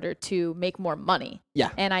in order to make more money. Yeah.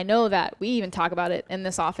 And I know that we even talk about it in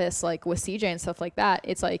this office, like with CJ and stuff like that.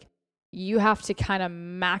 It's like, you have to kind of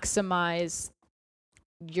maximize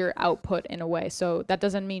your output in a way. So that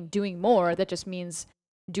doesn't mean doing more. That just means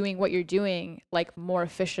doing what you're doing like more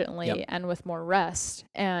efficiently and with more rest.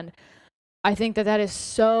 And I think that is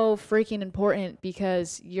so freaking important,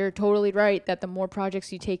 because you're totally right that the more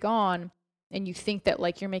projects you take on and you think that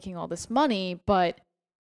like you're making all this money, but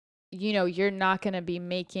you know, you're not going to be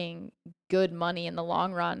making good money in the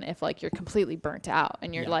long run if like you're completely burnt out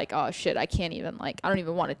and you're like, oh shit, I can't even, like, I don't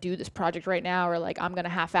even want to do this project right now, or like I'm going to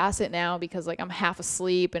half-ass it now because like I'm half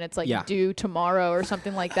asleep and it's like due tomorrow or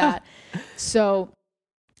something like that. So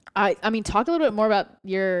I mean, talk a little bit more about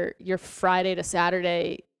your Friday to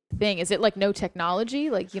Saturday thing. Is it like no technology?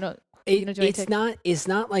 Like, you know, it's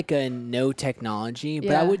not like a no technology,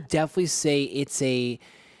 but I would definitely say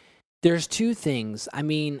there's two things. I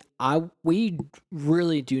mean, we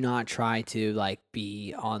really do not try to like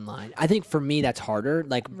be online. I think for me, that's harder.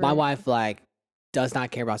 Like my wife, like, does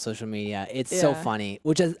not care about social media. It's so funny,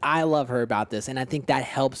 which is, I love her about this. And I think that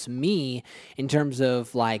helps me in terms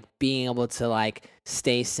of like being able to like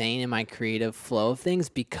stay sane in my creative flow of things,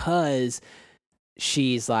 because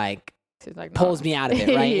she's like pulls me out of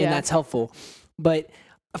it. Right. And that's helpful. But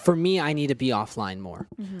for me, I need to be offline more.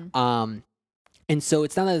 And so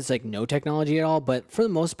it's not that it's like no technology at all, but for the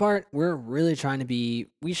most part, we're really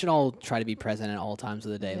we should all try to be present at all times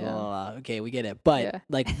of the day. Blah, blah, blah. Okay, we get it. But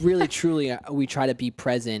like really, truly, we try to be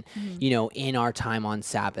present, you know, in our time on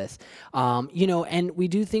Sabbath. You know, and we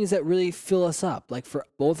do things that really fill us up. Like for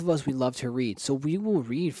both of us, we love to read. So we will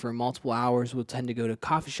read for multiple hours. We'll tend to go to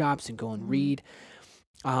coffee shops and go and read.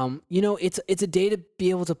 You know, it's a day to be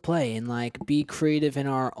able to play and like be creative in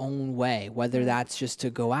our own way, whether that's just to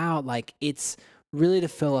go out, like it's really to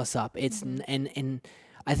fill us up. It's and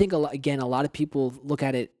I think a lot of people look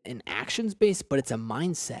at it in actions based, but it's a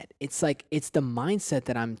mindset. It's like it's the mindset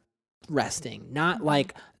that I'm resting, not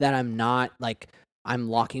like that I'm not like I'm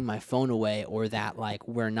locking my phone away, or that like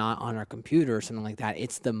we're not on our computer or something like that.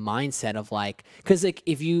 It's the mindset of like, because like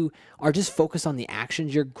if you are just focused on the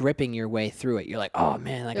actions, you're gripping your way through it. You're like, oh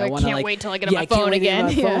man, like I want to can't wait till I get on my phone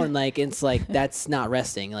again. Phone. Like it's like that's not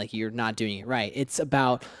resting. Like you're not doing it right. It's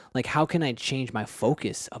about like how can I change my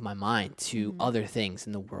focus of my mind to other things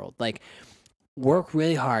in the world. Like work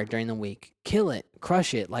really hard during the week, kill it,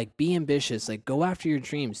 crush it, like be ambitious, like go after your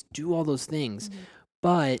dreams, do all those things,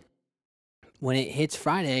 but when it hits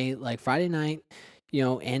Friday, like Friday night, you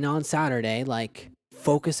know, and on Saturday, like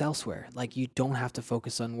focus elsewhere. Like you don't have to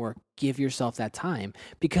focus on work. Give yourself that time,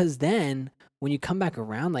 because then when you come back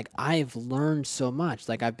around, like I've learned so much.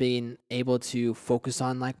 Like I've been able to focus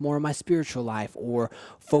on like more of my spiritual life, or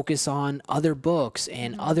focus on other books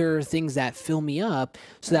and other things that fill me up,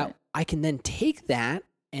 so that I can then take that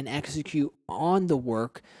and execute on the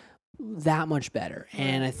work that much better.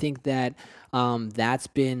 And I think that that's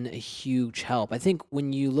been a huge help. I think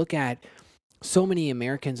when you look at so many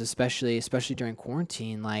Americans, especially during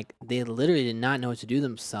quarantine, like they literally did not know what to do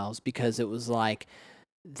themselves, because it was like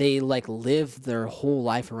they like live their whole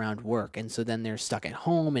life around work, and so then they're stuck at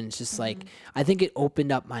home, and it's just like I think it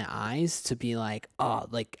opened up my eyes to be like, oh,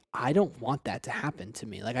 like I don't want that to happen to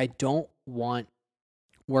me. Like I don't want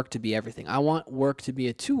work to be everything. I want work to be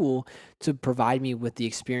a tool to provide me with the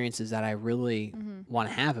experiences that I really want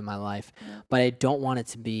to have in my life, but I don't want it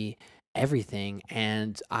to be everything.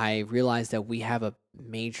 And I realized that we have a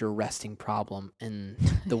major resting problem in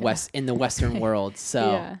the Western world.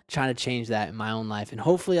 So trying to change that in my own life, and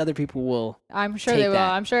hopefully other people will. I'm sure they will.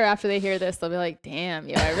 I'm sure after they hear this, they'll be like, damn,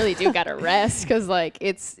 I really do got to rest. Cause like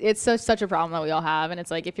it's such a problem that we all have. And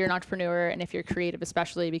it's like, if you're an entrepreneur and if you're creative,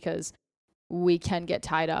 especially, because we can get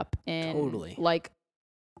tied up in like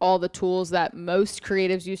all the tools that most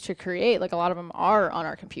creatives use to create. Like a lot of them are on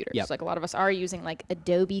our computers. Like a lot of us are using like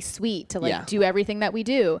Adobe Suite to like do everything that we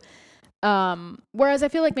do. Whereas I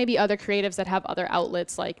feel like maybe other creatives that have other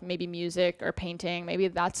outlets, like maybe music or painting, maybe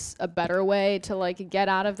that's a better way to like get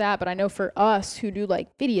out of that. But I know for us who do like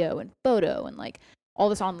video and photo and like all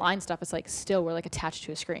this online stuff, it's like still we're like attached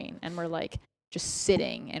to a screen and we're like just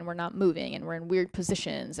sitting and we're not moving and we're in weird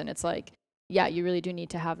positions. And it's like, yeah, you really do need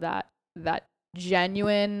to have that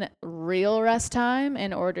genuine real rest time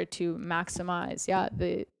in order to maximize,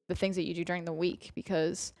 the things that you do during the week,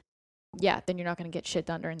 because then you're not going to get shit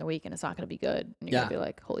done during the week and it's not going to be good. And you're going to be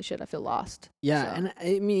like, holy shit, I feel lost. Yeah. So. And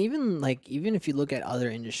I mean, even if you look at other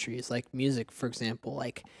industries, like music, for example,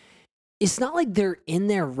 like, it's not like they're in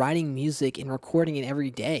there writing music and recording it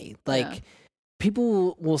every day. Like,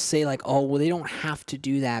 people will say like, oh, well, they don't have to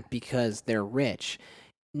do that because they're rich.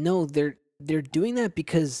 No, they're doing that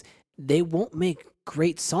because they won't make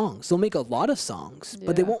great songs. They'll make a lot of songs,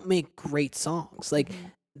 but they won't make great songs. Like,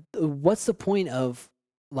 what's the point of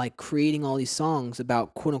like creating all these songs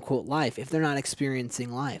about quote unquote life if they're not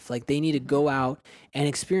experiencing life? Like, they need to go out and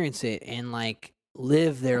experience it and like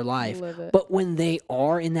live their life. But when they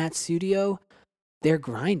are in that studio, they're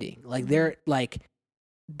grinding. Like, they're like,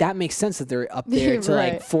 that makes sense that they're up there to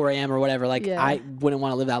like 4 a.m. or whatever. Like, I wouldn't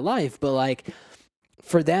want to live that life, but like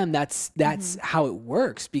for them, that's how it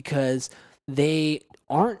works, because they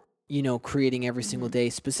aren't, creating every single day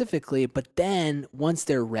specifically. But then once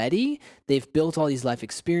they're ready, they've built all these life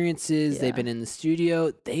experiences. They've been in the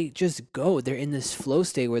studio. They just go. They're in this flow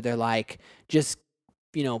state where they're like just,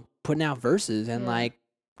 putting out verses and like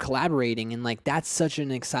collaborating. And like, that's such an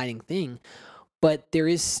exciting thing. But there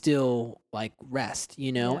is still like rest,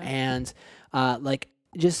 and like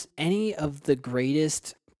just any of the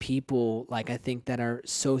greatest people, like I think that are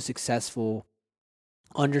so successful,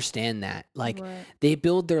 understand that like they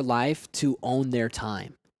build their life to own their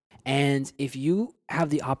time. And if you have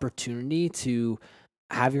the opportunity to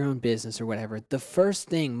have your own business or whatever, the first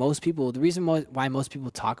thing the reason why most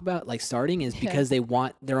people talk about like starting is because they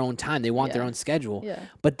want their own time, they want their own schedule.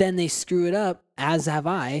 But then they screw it up, as have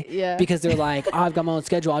I, because they're like, oh, I've got my own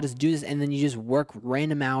schedule, I'll just do this. And then you just work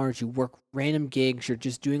random hours, you work random gigs, you're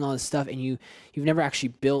just doing all this stuff, and you've never actually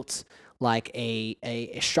built like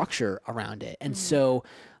a structure around it. And so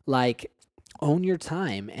like, own your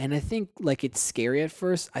time. And I think like it's scary at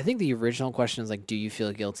first. I think the original question is like, do you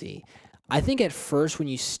feel guilty? I think at first when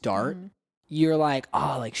you start, you're like,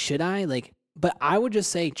 oh, like, should I? Like, but I would just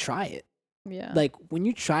say try it. Yeah. Like, when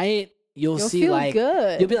you try it, you'll see feel like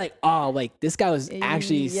good. You'll be like, oh, like this guy was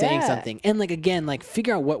actually saying something. And like, again, like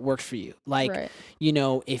figure out what works for you. Like,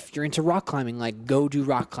 if you're into rock climbing, like go do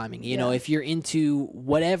rock climbing. You know, if you're into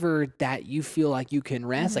whatever that you feel like you can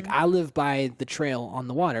rest, like I live by the trail on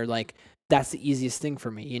the water, like that's the easiest thing for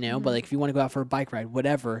me, but like if you want to go out for a bike ride,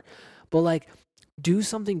 whatever. But like, do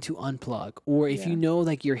something to unplug. Or if you know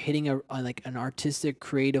like you're hitting a like an artistic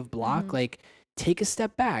creative block, like take a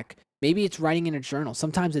step back. Maybe it's writing in a journal.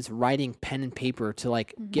 Sometimes it's writing pen and paper to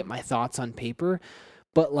like get my thoughts on paper.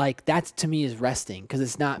 But like, that's to me is resting, because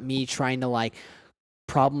it's not me trying to like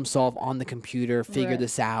problem solve on the computer, figure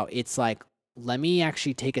this out. It's like, let me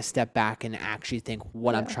actually take a step back and actually think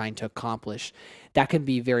what I'm trying to accomplish. That can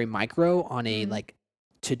be very micro on a like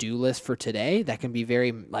to-do list for today. That can be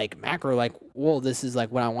very like macro, like, whoa, this is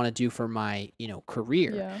like what I want to do for my,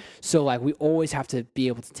 career. So like, we always have to be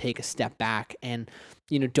able to take a step back and,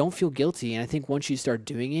 don't feel guilty. And I think once you start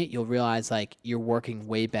doing it, you'll realize like you're working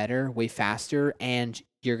way better, way faster, and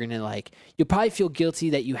you're going to like, you'll probably feel guilty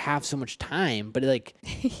that you have so much time, but like,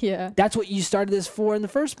 that's what you started this for in the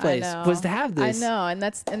first place, was to have this. I know. And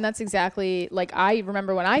that's exactly like, I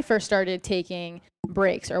remember when I first started taking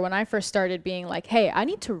breaks, or when I first started being like, hey, I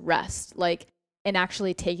need to rest, like, and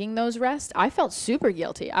actually taking those rests, I felt super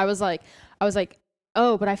guilty. I was like,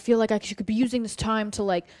 oh, but I feel like I could be using this time to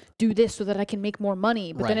like do this so that I can make more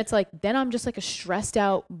money. But then it's like, then I'm just like a stressed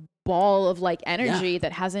out ball of like energy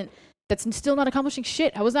that's still not accomplishing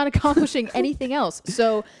shit. I was not accomplishing anything else.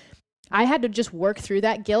 So I had to just work through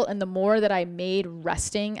that guilt. And the more that I made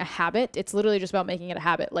resting a habit, it's literally just about making it a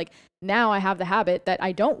habit. Like, now I have the habit that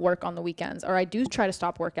I don't work on the weekends, or I do try to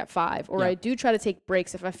stop work at 5, or I do try to take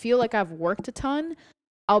breaks. If I feel like I've worked a ton,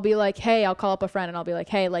 I'll be like, hey, I'll call up a friend and I'll be like,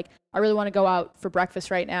 hey, like, I really want to go out for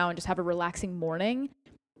breakfast right now and just have a relaxing morning,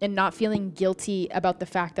 and not feeling guilty about the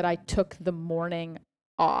fact that I took the morning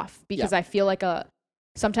off, because I feel like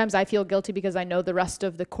sometimes I feel guilty because I know the rest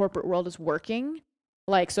of the corporate world is working.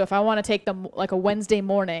 Like, so if I want to take them like a Wednesday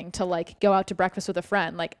morning to like go out to breakfast with a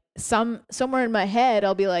friend, like somewhere in my head,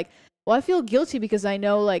 I'll be like, well, I feel guilty because I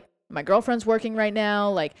know like my girlfriend's working right now,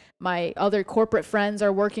 like my other corporate friends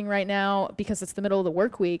are working right now, because it's the middle of the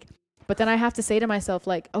work week. But then I have to say to myself,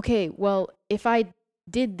 like, okay, well, if I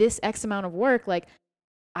did this X amount of work, like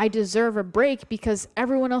I deserve a break because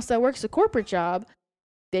everyone else that works a corporate job,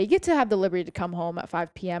 they get to have the liberty to come home at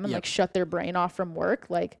 5 p.m. and Yep. like shut their brain off from work.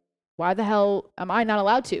 Like, why the hell am I not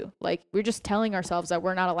allowed to? Like, we're just telling ourselves that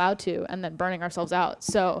we're not allowed to and then burning ourselves out.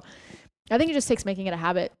 So I think it just takes making it a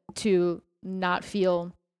habit to not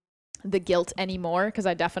feel the guilt anymore, because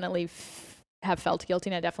I definitely have felt guilty,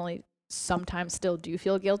 and I definitely sometimes still do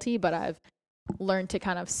feel guilty, but I've learned to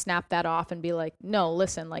kind of snap that off and be like, no,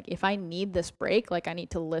 listen, like if I need this break, like I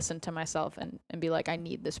need to listen to myself and be like, I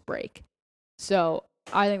need this break. So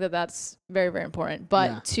I think that that's very, very important.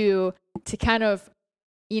 But to kind of,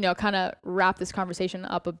 kind of wrap this conversation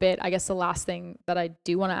up a bit, I guess the last thing that I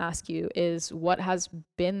do want to ask you is, what has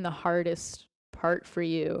been the hardest part for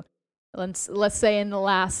you? Let's say in the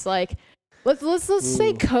last, like, let's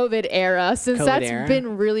say COVID era, since that's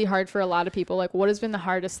been really hard for a lot of people. Like, what has been the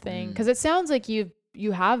hardest thing? Because it sounds like you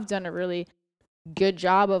have done a really good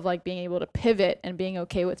job of like being able to pivot and being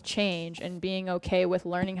okay with change and being okay with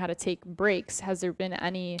learning how to take breaks. Has there been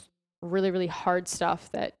any really, really hard stuff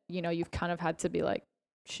that, you've kind of had to be like,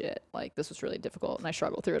 shit, like this was really difficult and I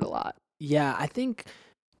struggled through it a lot? Yeah, I think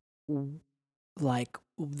like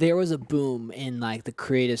there was a boom in like the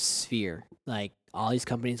creative sphere. Like all these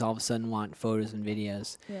companies all of a sudden want photos and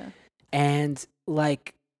videos. Yeah. And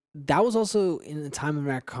like that was also in the time of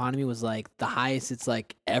our economy was like the highest it's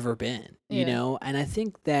like ever been, you know? And I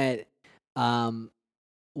think that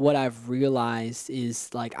what I've realized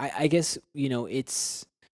is like I guess,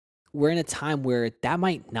 we're in a time where that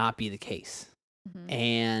might not be the case.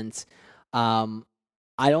 And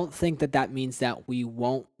I don't think that means that we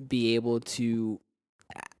won't be able to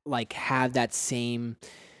like have that same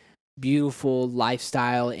beautiful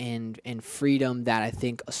lifestyle and freedom that I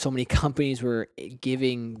think so many companies were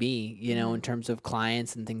giving me, in terms of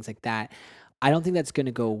clients and things like that. I don't think that's going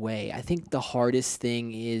to go away. I think the hardest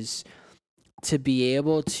thing is to be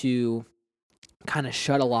able to kind of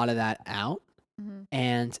shut a lot of that out.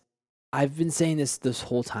 And I've been saying this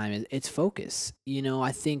whole time, it's focus.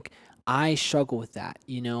 I think I struggle with that.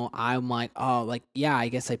 I'm like, oh, like, yeah, I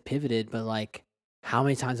guess I pivoted, but like, how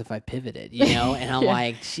many times have I pivoted, And I'm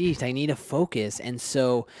like, geez, I need to focus. And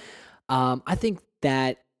so I think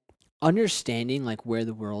that understanding like where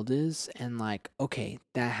the world is and like, okay,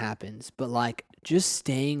 that happens, but like just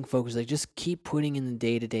staying focused, like just keep putting in the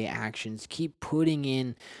day-to-day actions, keep putting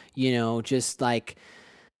in,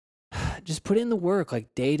 just put in the work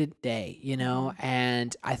like day to day,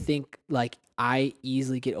 and I think like I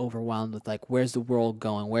easily get overwhelmed with like, where's the world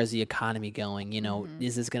going? Where's the economy going?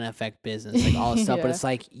 Is this going to affect business? Like all this stuff. But it's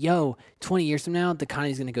like, 20 years from now, the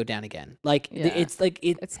economy's going to go down again. Like it's like,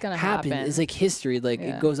 it's going to happen. It's like history. Like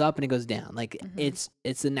it goes up and it goes down. Like it's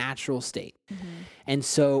a natural state. And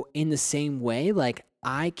so in the same way, like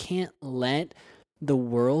I can't let the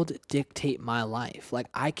world dictate my life. Like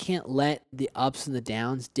I can't let the ups and the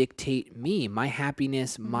downs dictate me, my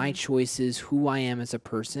happiness, my choices, who I am as a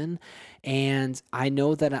person. And I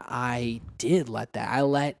know that I did let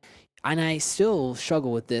that. And I still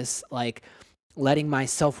struggle with this, like letting my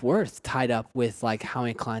self-worth tied up with like how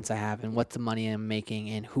many clients I have and what the money I'm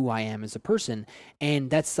making and who I am as a person. And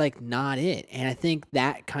that's like not it. And I think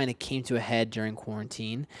that kind of came to a head during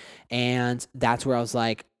quarantine. And that's where I was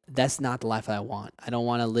like, that's not the life that I want. I don't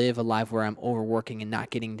want to live a life where I'm overworking and not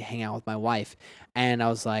getting to hang out with my wife. And I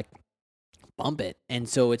was like, bump it. And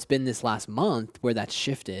so it's been this last month where that's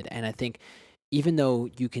shifted. And I think even though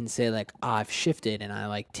you can say like, I've shifted and I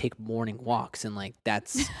like take morning walks and like,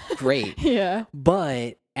 that's great. Yeah.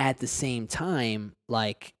 But at the same time,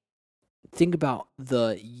 like, think about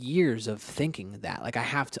the years of thinking that like I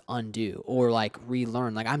have to undo or like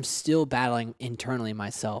relearn. Like I'm still battling internally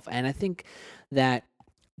myself. And I think that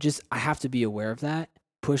just I have to be aware of that,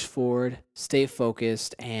 push forward, stay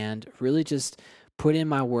focused, and really just put in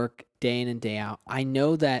my work day in and day out. I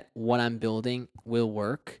know that what I'm building will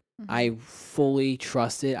work. I fully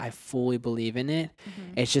trust it. I fully believe in it.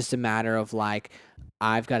 It's just a matter of like,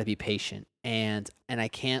 I've got to be patient and I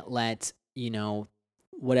can't let,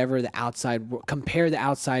 whatever the outside, compare the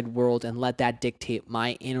outside world and let that dictate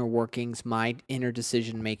my inner workings, my inner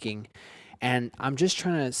decision making. And I'm just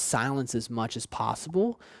trying to silence as much as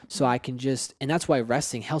possible so I can and that's why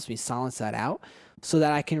resting helps me silence that out so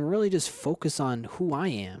that I can really just focus on who I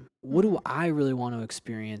am. What do I really want to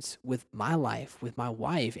experience with my life, with my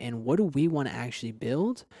wife, and what do we want to actually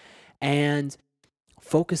build? And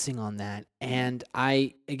focusing on that. And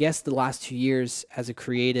I guess the last 2 years as a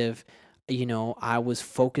creative, I was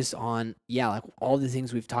focused on, like all the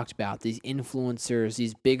things we've talked about, these influencers,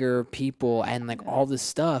 these bigger people, and like all this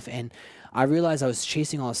stuff. And I realized I was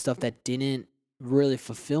chasing all this stuff that didn't really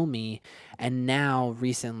fulfill me. And now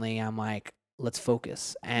recently I'm like, let's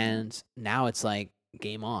focus. And now it's like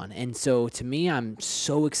game on. And so to me, I'm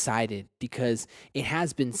so excited because it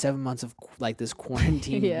has been 7 months of like this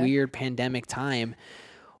quarantine, Yeah. weird pandemic time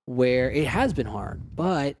where it has been hard,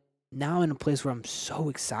 but now in a place where I'm so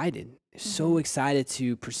excited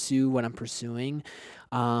to pursue what I'm pursuing,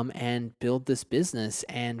 and build this business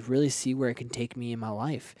and really see where it can take me in my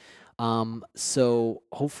life. So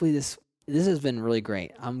hopefully this has been really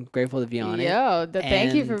great. I'm grateful to be on it.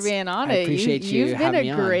 Thank you for And being on I it. appreciate you You've been having a me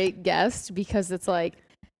on. great guest because it's like,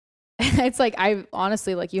 it's like I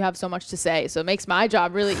honestly like you have so much to say, so it makes my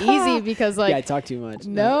job really easy because like Yeah, I talk too much.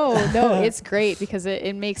 no, it's great because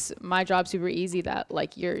it makes my job super easy that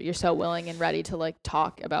like you're so willing and ready to like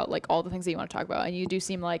talk about like all the things that you want to talk about, and you do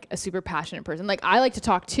seem like a super passionate person. Like I like to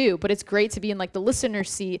talk too, but it's great to be in like the listener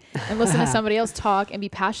seat and listen to somebody else talk and be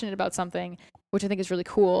passionate about something, which I think is really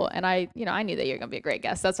cool. And I knew that you're gonna be a great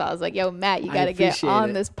guest. That's why I was like, yo, Matt, you got to get appreciate on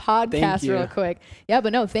it. this Thank podcast you. real quick. Yeah,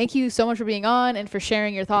 but no, thank you so much for being on and for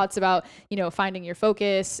sharing your thoughts about, finding your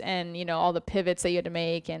focus and, all the pivots that you had to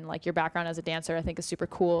make, and like your background as a dancer, I think is super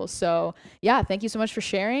cool. So yeah, thank you so much for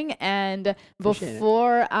sharing. And Appreciate it.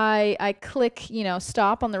 before I click,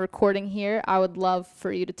 stop on the recording here, I would love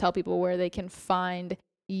for you to tell people where they can find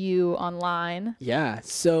you online. Yeah.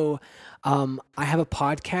 So I have a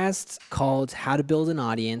podcast called How to Build an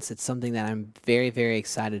Audience. It's something that I'm very, very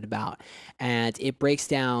excited about. And it breaks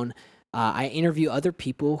down, I interview other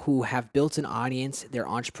people who have built an audience. They're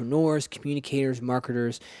entrepreneurs, communicators,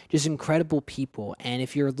 marketers, just incredible people. And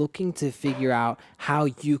if you're looking to figure out how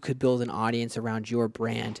you could build an audience around your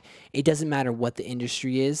brand, it doesn't matter what the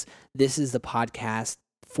industry is, this is the podcast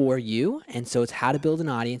for you. And so it's How to Build an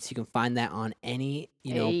Audience. You can find that on any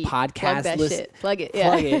Hey, podcast plug that list. shit. Plug it.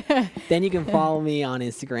 Plug Yeah. it. Then you can follow me on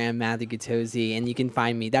Instagram, Matthew Gutozzi, and you can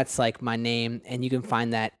find me. That's like my name, and you can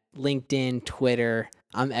find that LinkedIn, Twitter.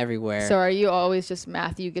 I'm everywhere. So are you always just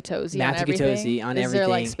Matthew Gutozzi on Matthew everything? Gutozzi on Is there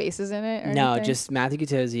like everything. spaces in it or No, anything? just Matthew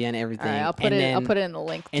Gutozzi and everything. All right, I'll put it in the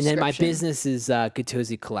link And then my description. business is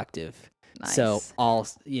Gutozzi Collective. So Nice. all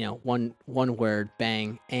one word,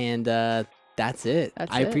 bang, and that's it.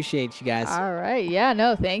 That's I it. appreciate you guys. All right. Yeah,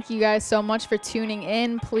 no, thank you guys so much for tuning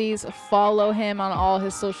in. Please follow him on all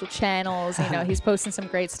his social channels. He's posting some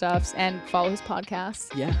great stuff, and follow his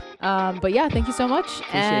podcast. Yeah. But yeah, thank you so much.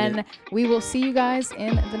 Appreciate and it. we will see you guys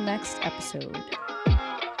in the next episode.